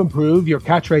help you improve your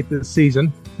catch rate this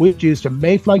season, we've introduced a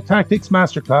Mayfly Tactics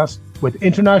Masterclass with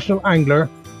international angler,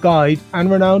 guide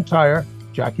and renowned tyer,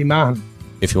 Jackie Mahan.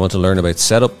 If you want to learn about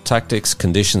setup, tactics,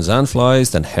 conditions and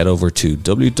flies, then head over to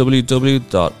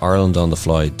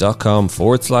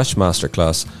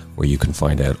www.irelandonthefly.com/masterclass, where you can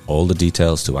find out all the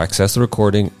details to access the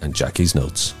recording and Jackie's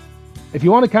notes. If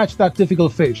you want to catch that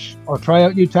difficult fish or try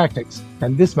out new tactics,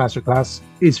 then this masterclass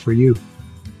is for you.